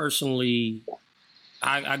 I personally,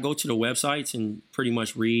 I go to the websites and pretty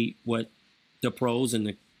much read what the pros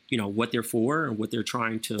and what they're for and what they're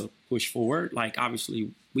trying to push forward. Like, obviously,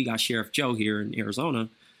 we got Sheriff Joe here in Arizona,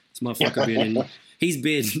 This motherfucker he's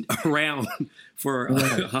been around for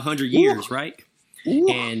 100 years, right?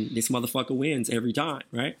 And this motherfucker wins every time,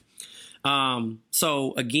 right?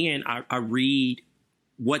 So again, I read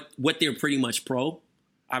what they're pretty much pro.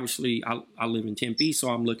 Obviously, I live in Tempe, so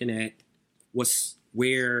I'm looking at what's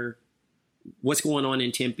going on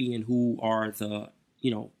in Tempe and who are the,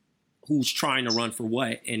 who's trying to run for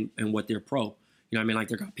what and what they're pro. You know what I mean? Like,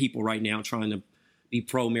 they got people right now trying to be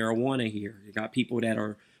pro marijuana here. You got people that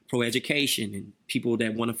are pro education and people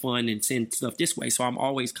that want to fund and send stuff this way. So I'm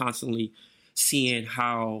always constantly seeing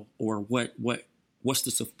how or what's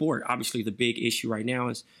the support. Obviously, the big issue right now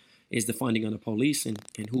is the funding of the police and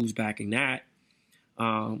who's backing that.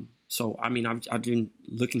 So, I mean, I've been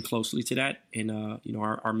looking closely to that. And,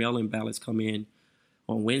 our mail-in ballots come in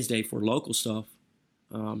on Wednesday for local stuff.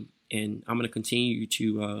 And I'm going to continue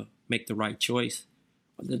to make the right choice,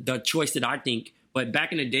 the choice that I think. But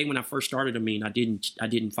back in the day when I first started, I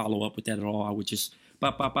didn't follow up with that at all. I would just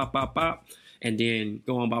bop, bop, bop, bop, bop, and then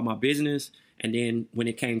go on about my business. And then when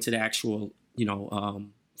it came to the actual,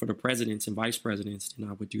 for the presidents and vice presidents, then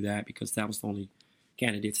I would do that because that was the only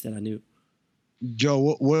candidates that I knew.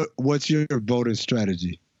 Joe, what's your voting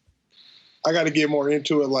strategy? I got to get more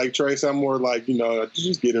into it. Like Trace, I'm more like,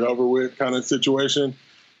 just get it over with kind of situation.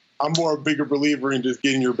 I'm more a bigger believer in just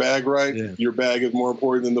getting your bag right. Yeah. Your bag is more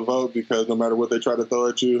important than the vote because no matter what they try to throw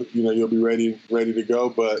at you, you'll be ready to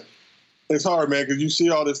go. But it's hard, man, because you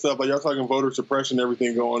see all this stuff. Like, y'all talking voter suppression,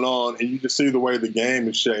 everything going on, and you just see the way the game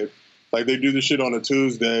is shaped. Like, they do this shit on a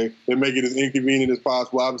Tuesday. They make it as inconvenient as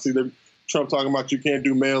possible. Obviously, Trump talking about you can't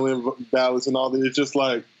do mail-in ballots and all that. It's just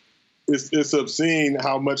like, it's obscene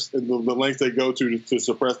how much the lengths they go to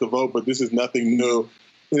suppress the vote, but this is nothing new.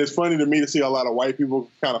 And it's funny to me to see a lot of white people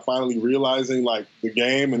kind of finally realizing, like, the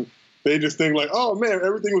game, and they just think, like, oh, man,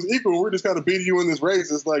 everything was equal. We're just kind of beating you in this race.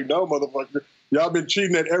 It's like, no, motherfucker. Y'all been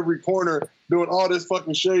cheating at every corner, doing all this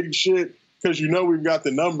fucking shady shit because we've got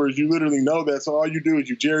the numbers. You literally know that. So all you do is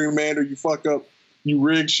you gerrymander, you fuck up, you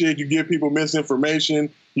rig shit, you give people misinformation,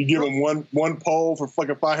 you give them one poll for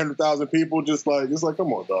fucking 500,000 people. It's like,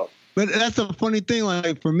 come on, dog. But that's the funny thing.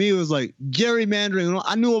 Like, for me, it was like gerrymandering.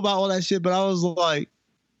 I knew about all that shit, but I was like,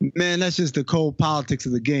 man, that's just the cold politics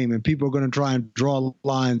of the game, and people are going to try and draw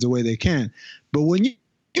lines the way they can. But when you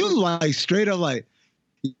like straight up like,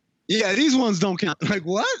 yeah, these ones don't count. Like,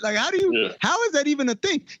 what? Like, how is that even a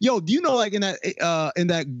thing? Yo, do you know, like, in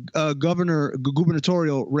that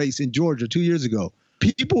gubernatorial race in Georgia 2 years ago,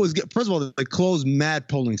 people first of all, they closed mad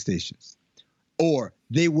polling stations, or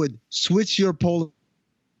they would switch your polling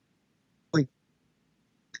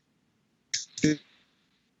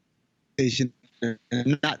station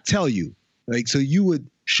and not tell you. Like, so you would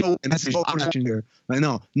show a message, I'm not here. Like,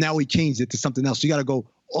 no, now we changed it to something else. So you got to go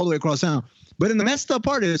all the way across town. But then the messed up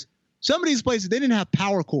part is, some of these places, they didn't have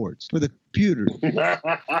power cords for the computers.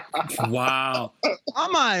 Wow.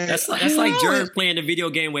 That's like Jared playing the video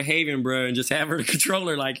game with Haven, bro, and just having a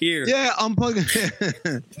controller like here. Yeah, unplugging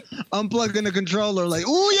the controller. Like,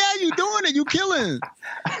 oh yeah, you doing it. You killing.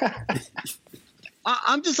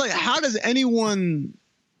 I'm just like, how does anyone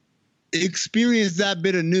experience that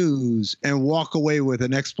bit of news and walk away with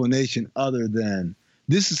an explanation other than,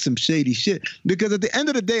 this is some shady shit? Because at the end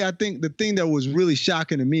of the day, I think the thing that was really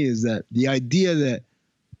shocking to me is that the idea that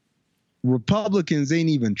Republicans ain't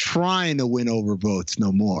even trying to win over votes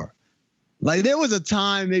no more. Like, there was a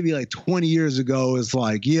time maybe like 20 years ago, it's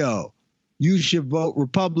like, yo, you should vote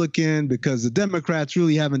Republican because the Democrats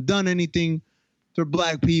really haven't done anything for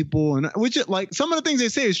black people. And which, like, some of the things they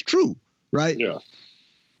say is true, right? Yeah.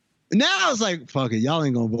 Now it's like, fuck it, y'all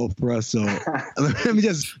ain't gonna vote for us, so let me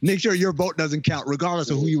just make sure your vote doesn't count, regardless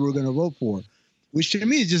of who you were gonna vote for. Which to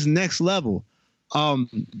me is just next level.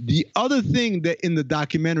 The other thing that in the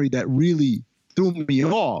documentary that really threw me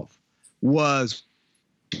off was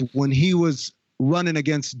when he was running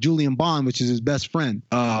against Julian Bond, which is his best friend,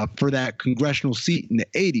 for that congressional seat in the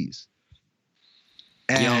 80s.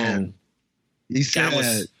 And he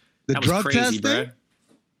said the drug crazy, testing.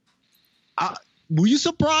 Were you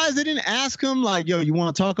surprised they didn't ask him, like, yo, you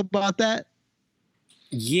want to talk about that?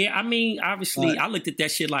 Yeah, I mean, obviously, I looked at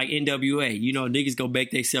that shit like NWA. Niggas gonna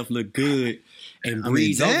make themselves look good and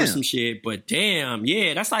breeze over some shit. But damn,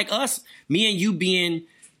 yeah, that's like us, me and you being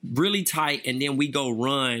really tight, and then we go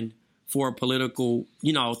run for a political,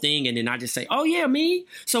 thing, and then I just say, oh yeah, me.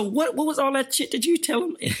 So what was all that shit that you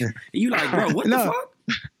tell him? You like, bro, what the fuck?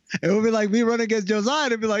 It would be like me running against Josiah.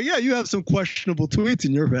 It'd be like, yeah, you have some questionable tweets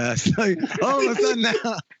in your past. Like, all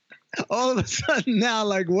of a sudden now,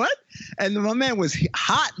 like, what? And my man was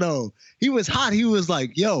hot, though. He was hot. He was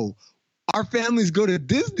like, yo, our families go to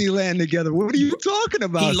Disneyland together. What are you talking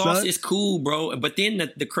about, He lost son? his cool, bro. But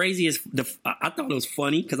then the craziest, I thought it was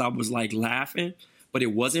funny because I was like laughing, but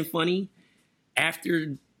it wasn't funny.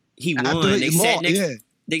 After he won,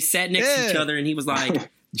 they sat next to each other, and he was like,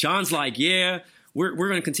 John's like, yeah, we're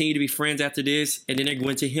going to continue to be friends after this. And then they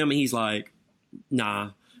went to him, and he's like,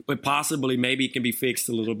 nah, but possibly maybe it can be fixed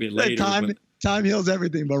a little bit later. Time heals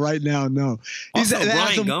everything, but right now, no. Also,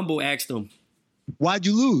 Brian Gumble asked him, why'd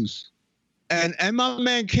you lose? And my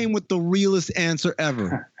man came with the realest answer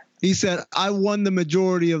ever. He said, I won the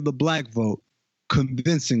majority of the black vote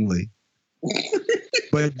convincingly.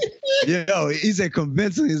 But, he said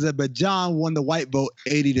convincingly. He said, but John won the white vote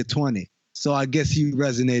 80-20. So I guess he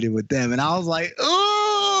resonated with them. And I was like,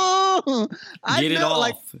 oh, Get it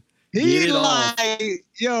off.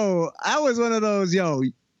 I was one of those,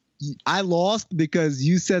 I lost because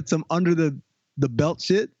you said some under the belt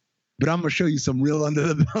shit, but I'm going to show you some real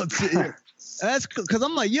under the belt shit here. That's because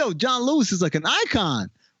I'm like, John Lewis is like an icon,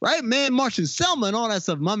 right? Man, Martian Selma and all that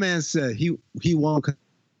stuff. My man said he won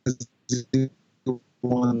because he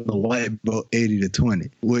won the white vote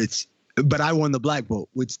 80-20, but I won the black vote,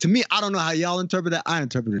 which to me, I don't know how y'all interpret that. I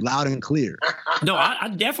interpret it loud and clear. No, I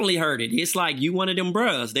definitely heard it. It's like you one of them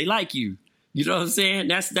bros. They like you. You know what I'm saying?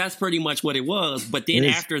 That's pretty much what it was. But then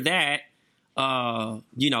after that,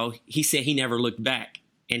 he said he never looked back.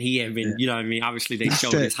 And he had been, you know what I mean? Obviously, they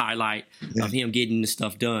showed this highlight of him getting the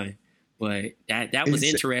stuff done. But that was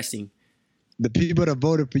interesting. The people that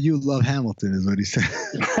voted for you love Hamilton is what he said.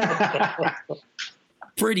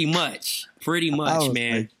 Pretty much, man.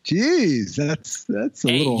 Like, jeez, that's a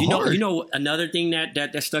little hard. You know, another thing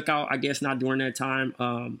that stuck out, I guess not during that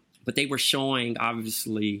time, but they were showing,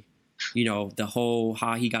 obviously, the whole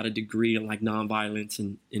how he got a degree in like nonviolence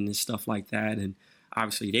and stuff like that. And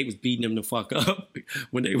obviously they was beating him the fuck up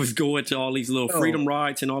when they was going to all these little freedom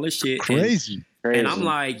rides and all this shit. Crazy. And I'm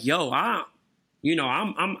like, I'm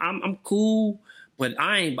cool, but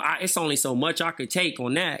it's only so much I could take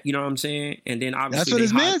on that. You know what I'm saying? And then obviously that's what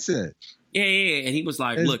his man said. Yeah. And he was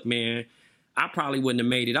like, look, man, I probably wouldn't have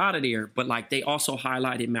made it out of there. But like they also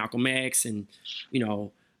highlighted Malcolm X and,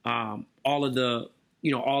 all of the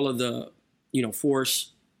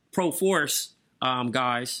pro-force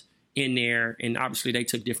guys in there. And obviously they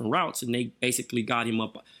took different routes and they basically got him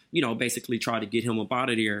up, basically tried to get him up out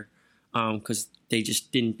of there because they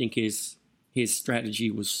just didn't think his strategy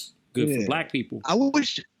was good for black people. I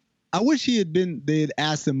wish they had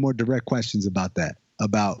asked him more direct questions about that,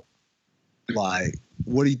 about like,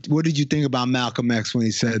 what did you think about Malcolm X when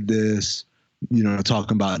he said this,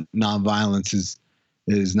 talking about nonviolence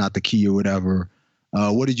is not the key or whatever.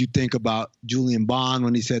 What did you think about Julian Bond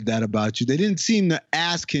when he said that about you? They didn't seem to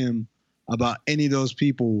ask him about any of those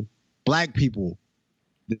people, black people,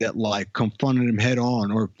 that like confronted him head on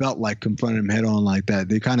or felt like confronted him head on like that.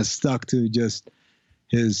 They kind of stuck to just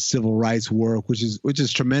his civil rights work, which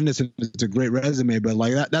is tremendous and it's a great resume. But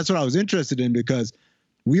like that's what I was interested in because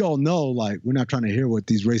we all know like we're not trying to hear what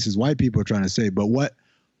these racist white people are trying to say, but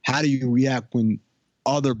how do you react when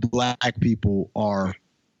other black people are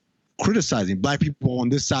criticizing black people on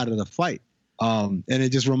this side of the fight? And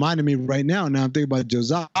it just reminded me right now. Now I'm thinking about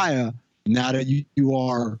Josiah. Now that you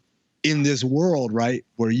are in this world, right,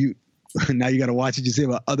 where now you got to watch what you say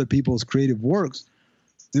about other people's creative works.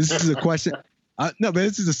 This is a question. No, but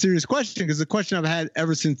this is a serious question because it's a question I've had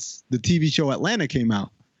ever since the TV show Atlanta came out.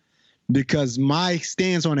 Because my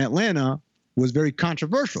stance on Atlanta was very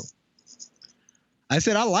controversial. I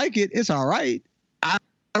said I like it. It's all right. I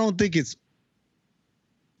don't think it's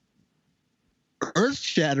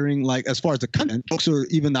earth-shattering, like as far as the content, books or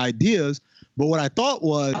even the ideas. But what I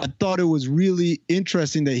thought it was really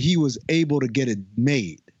interesting that he was able to get it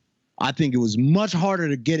made. I think it was much harder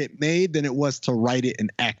to get it made than it was to write it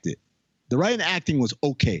and act it. The writing and acting was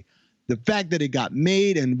okay. The fact that it got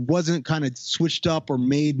made and wasn't kind of switched up or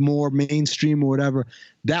made more mainstream or whatever,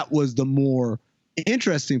 that was the more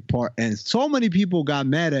interesting part. And so many people got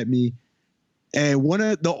mad at me. And one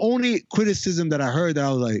of the only criticism that I heard that I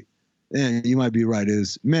was like, and you might be right,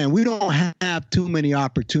 is, man, we don't have too many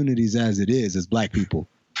opportunities as it is as black people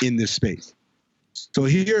in this space. So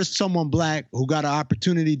here's someone black who got an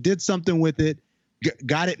opportunity, did something with it,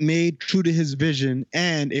 got it made true to his vision,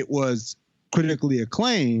 and it was critically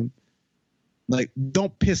acclaimed. Like,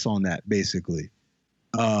 don't piss on that, basically.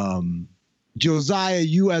 Josiah,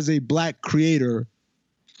 you as a black creator,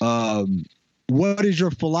 what is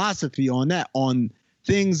your philosophy on that? On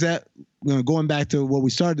things that, going back to what we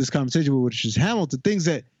started this conversation with, which is Hamilton, things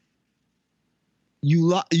that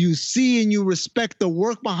you see and you respect the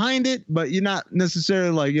work behind it, but you're not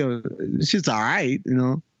necessarily like, this shit's all right,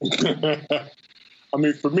 I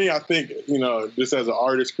mean, for me, I think, just as an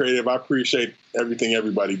artist, creative, I appreciate everything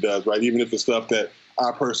everybody does, right? Even if it's stuff that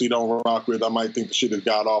I personally don't rock with, I might think the shit is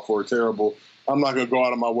god-awful or terrible. I'm not going to go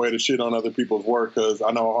out of my way to shit on other people's work because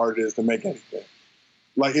I know how hard it is to make anything.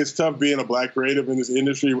 Like, it's tough being a black creative in this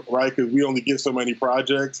industry, right? Because we only get so many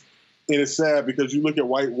projects. And it's sad because you look at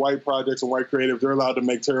white projects and white creatives, they're allowed to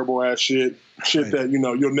make terrible ass shit that,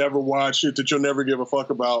 you'll never watch, shit that you'll never give a fuck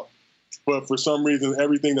about. But for some reason,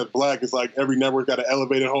 everything that's black is like every network got to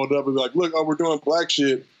elevate and hold up and be like, look, we're doing black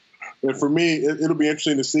shit. And for me, it'll be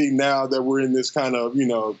interesting to see now that we're in this kind of,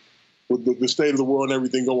 with the state of the world and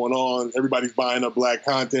everything going on, everybody's buying up black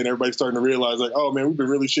content. Everybody's starting to realize, like, oh, man, we've been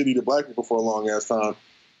really shitty to black people for a long ass time.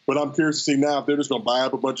 But I'm curious to see now if they're just going to buy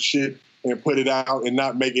up a bunch of shit and put it out and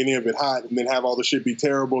not make any of it hot and then have all the shit be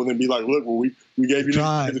terrible and then be like, look, well, we gave you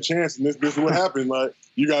the chance and this is what happened. Like,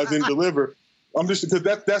 you guys didn't deliver. I'm just,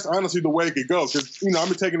 because that's honestly the way it could go. Because, I've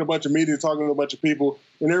been taking a bunch of meetings, talking to a bunch of people,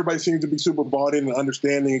 and everybody seems to be super bought in and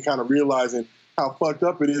understanding and kind of realizing how fucked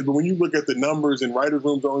up it is. But when you look at the numbers and writers'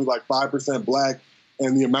 rooms are only like 5% black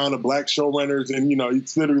and the amount of black showrunners and,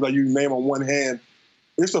 it's literally like you name on one hand,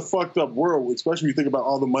 it's a fucked up world, especially when you think about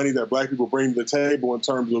all the money that black people bring to the table in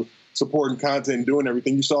terms of supporting content and doing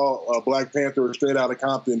everything. You saw Black Panther or Straight Outta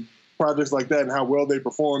Compton, projects like that and how well they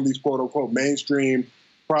perform, these quote-unquote mainstream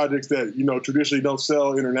projects that, traditionally don't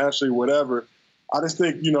sell internationally, whatever. I just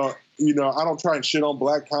think, I don't try and shit on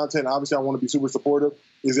black content. Obviously, I want to be super supportive.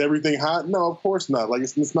 Is everything hot? No, of course not. Like,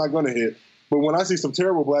 it's not going to hit. But when I see some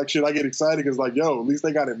terrible black shit, I get excited because, like, yo, at least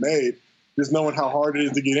they got it made. Just knowing how hard it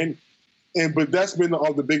is to get in. But that's been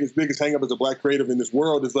the biggest hang up as a black creative in this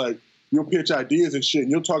world is, like, you'll pitch ideas and shit,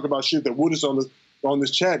 and you'll talk about shit that we'll just on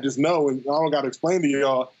this chat just know, and I don't got to explain to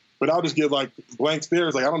y'all. But I'll just give, like, blank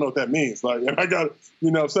stares, like, I don't know what that means. Like, and I got,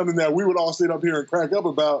 something that we would all sit up here and crack up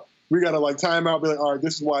about, we got to, like, time out, be like, all right,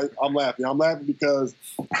 this is why I'm laughing. I'm laughing because,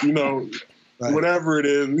 right. Whatever it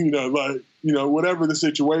is, whatever the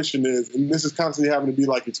situation is, and this is constantly having to be,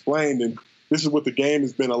 like, explained, and this is what the game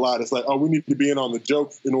has been a lot. It's like, oh, we need to be in on the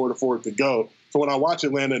joke in order for it to go. So when I watch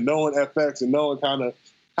Atlanta, knowing FX and knowing kind of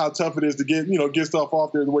how tough it is to get stuff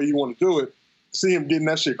off there the way you want to do it, see him getting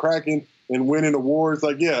that shit cracking, and winning awards,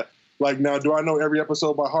 like, yeah. Like, now, do I know every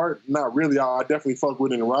episode by heart? Not really. I definitely fuck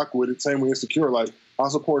with it and rock with it. Same with Insecure. Like, I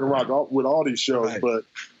support and rock with all these shows, right. But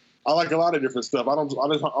I like a lot of different stuff. I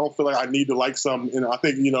don't feel like I need to like something. And I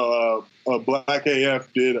think, Black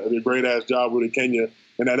AF did a great-ass job with it, Kenya,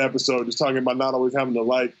 in that episode, just talking about not always having to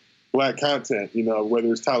like black content, whether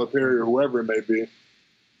it's Tyler Perry or whoever it may be.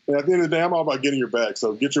 And at the end of the day, I'm all about getting your bag.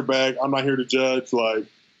 So get your bag. I'm not here to judge. Like,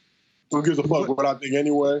 who gives a fuck what I think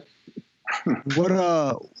anyway? What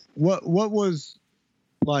were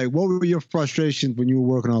your frustrations when you were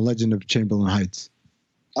working on Legend of Chamberlain Heights?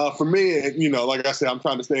 For me, like I said, I'm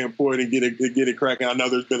trying to stay employed and get it cracking. I know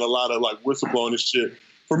there's been a lot of like whistleblowing and shit.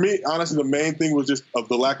 For me, honestly, the main thing was just of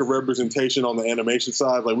the lack of representation on the animation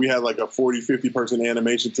side. Like, we had like a 40, 50 person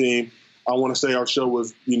animation team. I want to say our show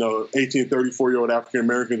was, 18, 34-year-old African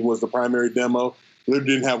Americans was the primary demo. We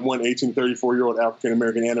didn't have one 18, 34-year-old African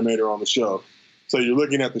American animator on the show. So you're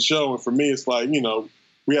looking at the show, and for me, it's like,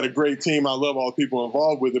 we had a great team. I love all the people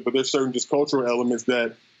involved with it, but there's certain just cultural elements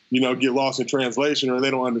that, get lost in translation, or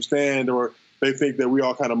they don't understand, or they think that we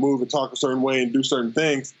all kind of move and talk a certain way and do certain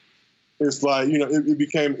things. It's like, it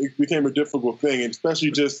became a difficult thing. And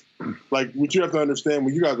especially just like what you have to understand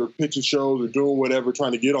when you guys are pitching shows or doing whatever,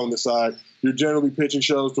 trying to get on the side, you're generally pitching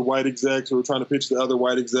shows to white execs who are trying to pitch to other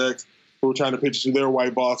white execs who are trying to pitch to their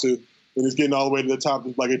white bosses. And it's getting all the way to the top,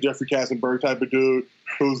 like a Jeffrey Katzenberg type of dude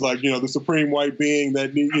who's like, the supreme white being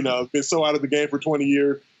that, been so out of the game for 20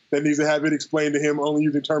 years that needs to have it explained to him only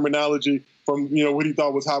using terminology from, what he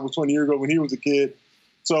thought was hot was 20 years ago when he was a kid.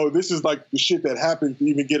 So this is like the shit that happens to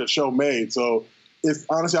even get a show made. So it's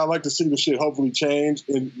honestly, I like to see the shit hopefully change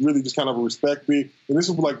and really just kind of a respect be. And this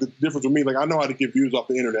is like the difference with me. Like, I know how to get views off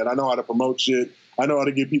the internet. I know how to promote shit. I know how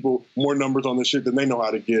to get people more numbers on the shit than they know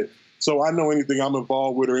how to get. So I know anything I'm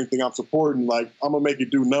involved with or anything I'm supporting, like, I'm going to make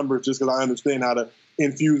it do numbers just because I understand how to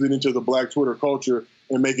infuse it into the black Twitter culture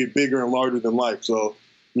and make it bigger and larger than life. So,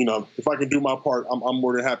 if I can do my part, I'm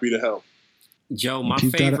more than happy to help. Joe, my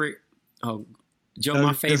favorite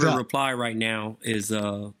reply right now is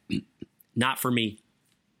not for me.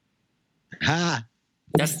 Ha.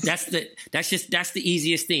 That's the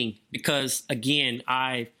easiest thing, because again,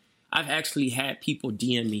 I've actually had people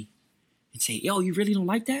DM me and say, "Yo, you really don't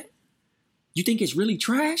like that? You think it's really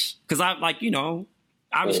trash?" Because I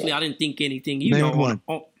obviously I didn't think anything. Name one.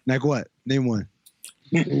 Like what? Name one.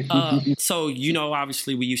 So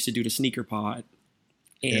obviously we used to do the sneaker pod,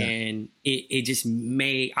 and it just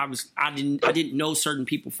made I didn't know certain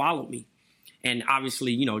people followed me, And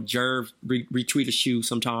obviously, you know, Jerv retweet a shoe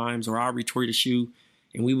sometimes, or I'll retweet a shoe,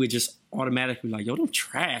 and we would just automatically like, yo, them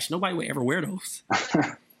trash. Nobody would ever wear those.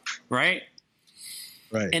 Right?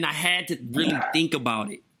 Right. And I had to really think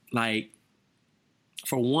about it. Like,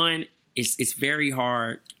 for one, it's very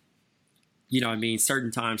hard, you know what I mean,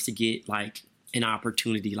 certain times to get like an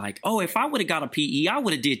opportunity. Like, oh, if I would have got a PE, I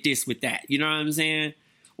would have did this with that. You know what I'm saying?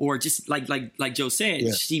 Or just like Joe said,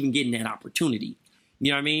 just even getting that opportunity.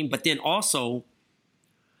 You know what I mean? But then also,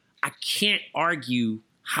 I can't argue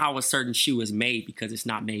how a certain shoe is made because it's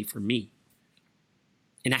not made for me.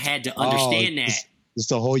 And I had to understand that. This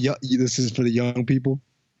the whole this is for the young people?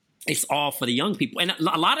 It's all for the young people. And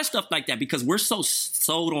a lot of stuff like that, because we're so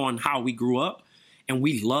sold on how we grew up and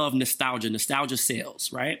we love nostalgia. Nostalgia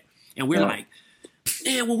sells, right? And we're like,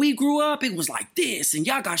 man, when we grew up, it was like this and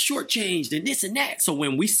y'all got shortchanged and this and that. So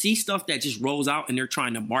when we see stuff that just rolls out and they're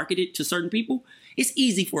trying to market it to certain people, it's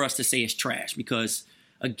easy for us to say it's trash because,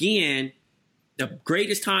 again, the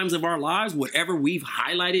greatest times of our lives, whatever we've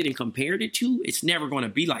highlighted and compared it to, it's never going to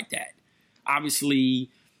be like that. Obviously,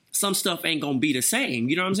 some stuff ain't going to be the same.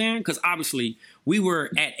 You know what I'm saying? Because obviously, we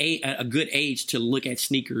were at a good age to look at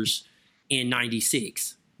sneakers in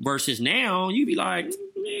 96 versus now, you be like, man,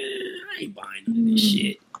 I ain't buying none of this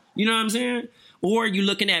shit. You know what I'm saying? Or you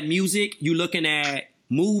looking at music, you looking at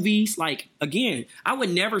movies. Like, again, I would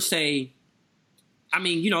never say,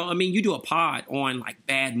 you do a pod on like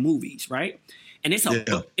bad movies, right? And it's in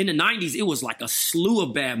the 90s, it was like a slew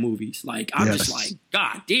of bad movies. Like, I'm just like,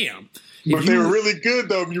 God damn. But they were really good,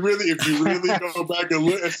 though. If you really go back and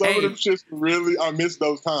look at some of them shits, really, I miss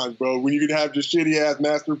those times, bro. When you could have just shitty-ass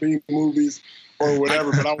masterpiece movies or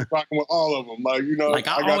whatever, but I was rocking with all of them. Like, you know. Like,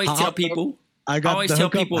 I always tell people,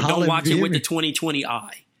 don't watch it with the 2020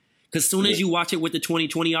 eye. Because as soon as you watch it with the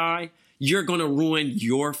 2020 eye, you're going to ruin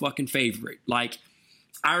your fucking favorite. Like,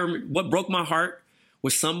 I remember what broke my heart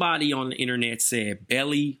was somebody on the internet said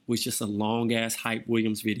Belly was just a long-ass Hype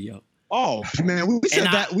Williams video. Oh, man, we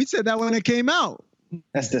said that when it came out.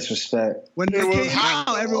 That's disrespect. When it came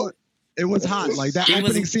out, everyone, it was hot. Like that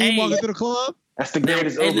opening scene walking through the club. That's the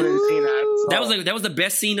greatest opening scene I saw. That was the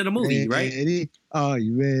best scene of the movie, right? Ready? Are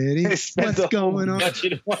you ready? What's going on? But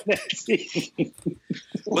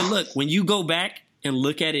look, when you go back and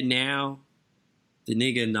look at it now, the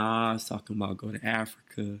nigga Nas talking about go to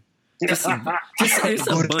Africa. It's a bunch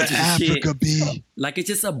of Africa, shit. B. Like, it's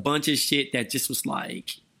just a bunch of shit that just was like,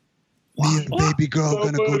 me and baby girl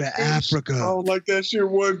gonna go to Africa. I don't like that shit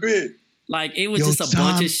one bit. Like, it was just a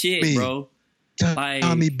bunch of shit, bro.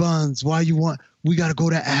 Tommy Buns, why you want? We gotta go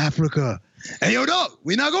to Africa. Hey, yo, dog,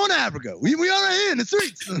 we not going to Africa. We already here in the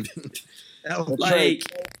streets. Like,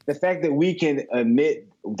 the fact that we can admit,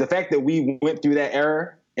 the fact that we went through that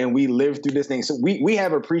era and we lived through this thing. So we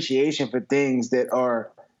have appreciation for things that are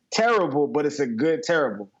terrible, but it's a good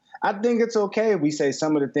terrible. I think it's okay if we say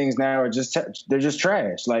some of the things now are just they're just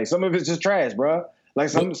trash. Like, some of it's just trash, bro. Like,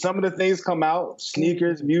 some of the things come out,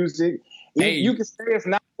 sneakers, music. Hey. You can say it's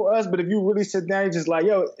not for us, but if you really sit down, you're just like,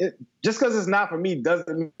 yo, just because it's not for me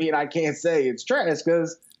doesn't mean I can't say it's trash,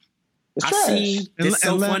 because it's trash. It's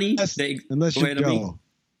so funny. Unless you go.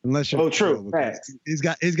 Unless you're true. He's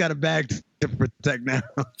got a bag to protect now.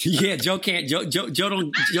 Yeah, Joe can't. Joe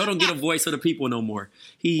don't get a voice for the people no more.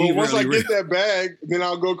 Once I get that bag, then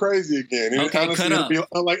I'll go crazy again. And okay, honestly, it'll be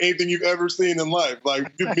unlike anything you've ever seen in life.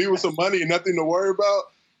 Like, me with some money and nothing to worry about.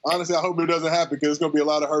 Honestly, I hope it doesn't happen, because it's going to be a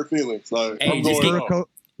lot of hurt feelings. Like, hey, I'm going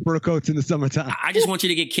fur coats in the summertime. I just want you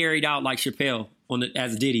to get carried out like Chappelle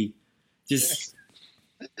as Diddy. Just,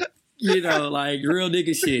 like real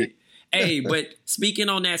nigga shit. Hey, but speaking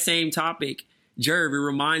on that same topic, Jerv, it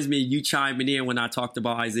reminds me of you chiming in when I talked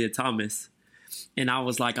about Isaiah Thomas. And I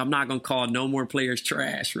was like, I'm not going to call no more players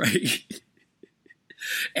trash, right?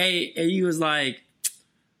 And he was like,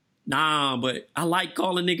 nah, but I like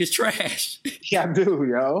calling niggas trash. Yeah, I do,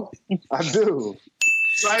 yo. I do.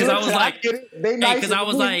 Because I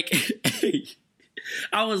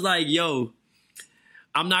was like, yo,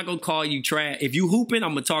 I'm not going to call you trash. If you hooping,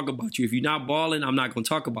 I'm going to talk about you. If you're not balling, I'm not going to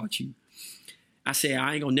talk about you. I said,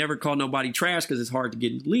 I ain't going to never call nobody trash because it's hard to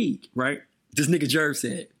get in the league, right? This nigga Jerv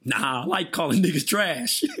said, nah, I like calling niggas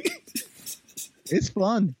trash. It's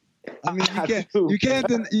fun. I mean, you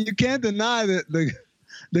can't deny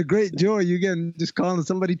the great joy you get in just calling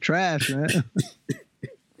somebody trash, man.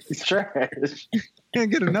 He's trash. Can't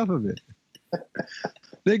get enough of it.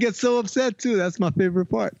 They get so upset too. That's my favorite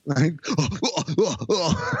part. Like,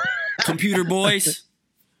 Computer boys.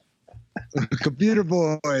 Computer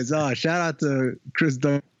boys. Oh, shout out to Chris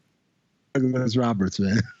Douglas Roberts,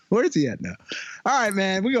 man. Where is he at now? All right,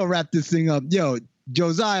 man. We're gonna wrap this thing up. Yo,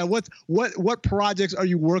 Josiah, what projects are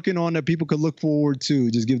you working on that people could look forward to?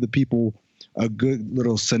 Just give the people a good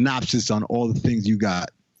little synopsis on all the things you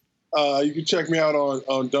got. You can check me out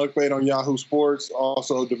on Dunkbait on Yahoo Sports.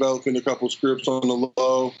 Also developing a couple scripts on the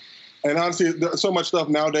low. And honestly, there's so much stuff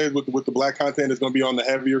nowadays with the black content is going to be on the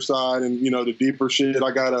heavier side and, the deeper shit.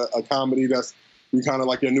 I got a comedy that's kind of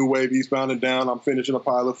like a new wave, Eastbound and Down. I'm finishing a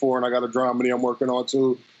pilot for, and I got a dramedy I'm working on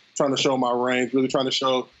too, trying to show my range, really trying to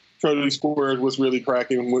show these squares what's really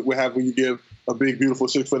cracking. What when you give a big, beautiful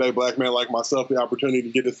 6'8" black man like myself the opportunity to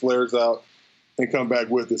get his flares out and come back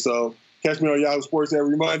with it. So catch me on Yahoo Sports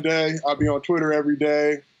every Monday. I'll be on Twitter every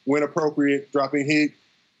day, when appropriate, dropping heat.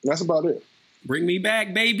 And that's about it. Bring me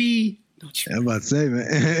back, baby. I'm about to say,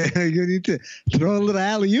 man, you need to throw a little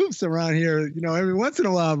alley-oops around here, every once in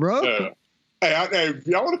a while, bro. Yeah. Hey, if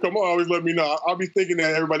y'all want to come on, always let me know. I'll be thinking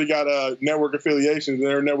that everybody got network affiliations, and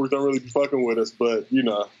their networks don't really be fucking with us. But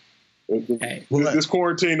this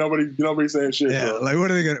quarantine, nobody's saying shit. Yeah, bro. Like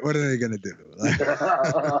what are they gonna do?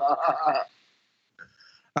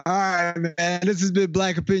 All right, man. This has been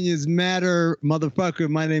Black Opinions Matter, motherfucker.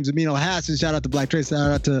 My name's Amino Hassan. Shout out to Black Trace. Shout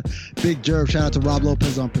out to Big Jerv. Shout out to Rob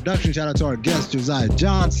Lopez on production. Shout out to our guest, Josiah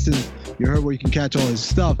Johnston. You heard where you can catch all his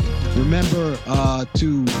stuff. Remember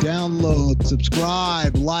to download,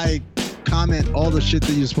 subscribe, like, comment, all the shit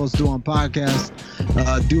that you're supposed to do on podcasts.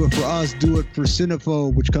 Do it for us. Do it for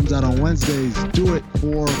Cinepho, which comes out on Wednesdays. Do it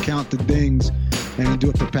for Count the Dings. And do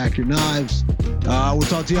it for Pack Your Knives. We'll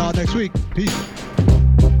talk to y'all next week. Peace.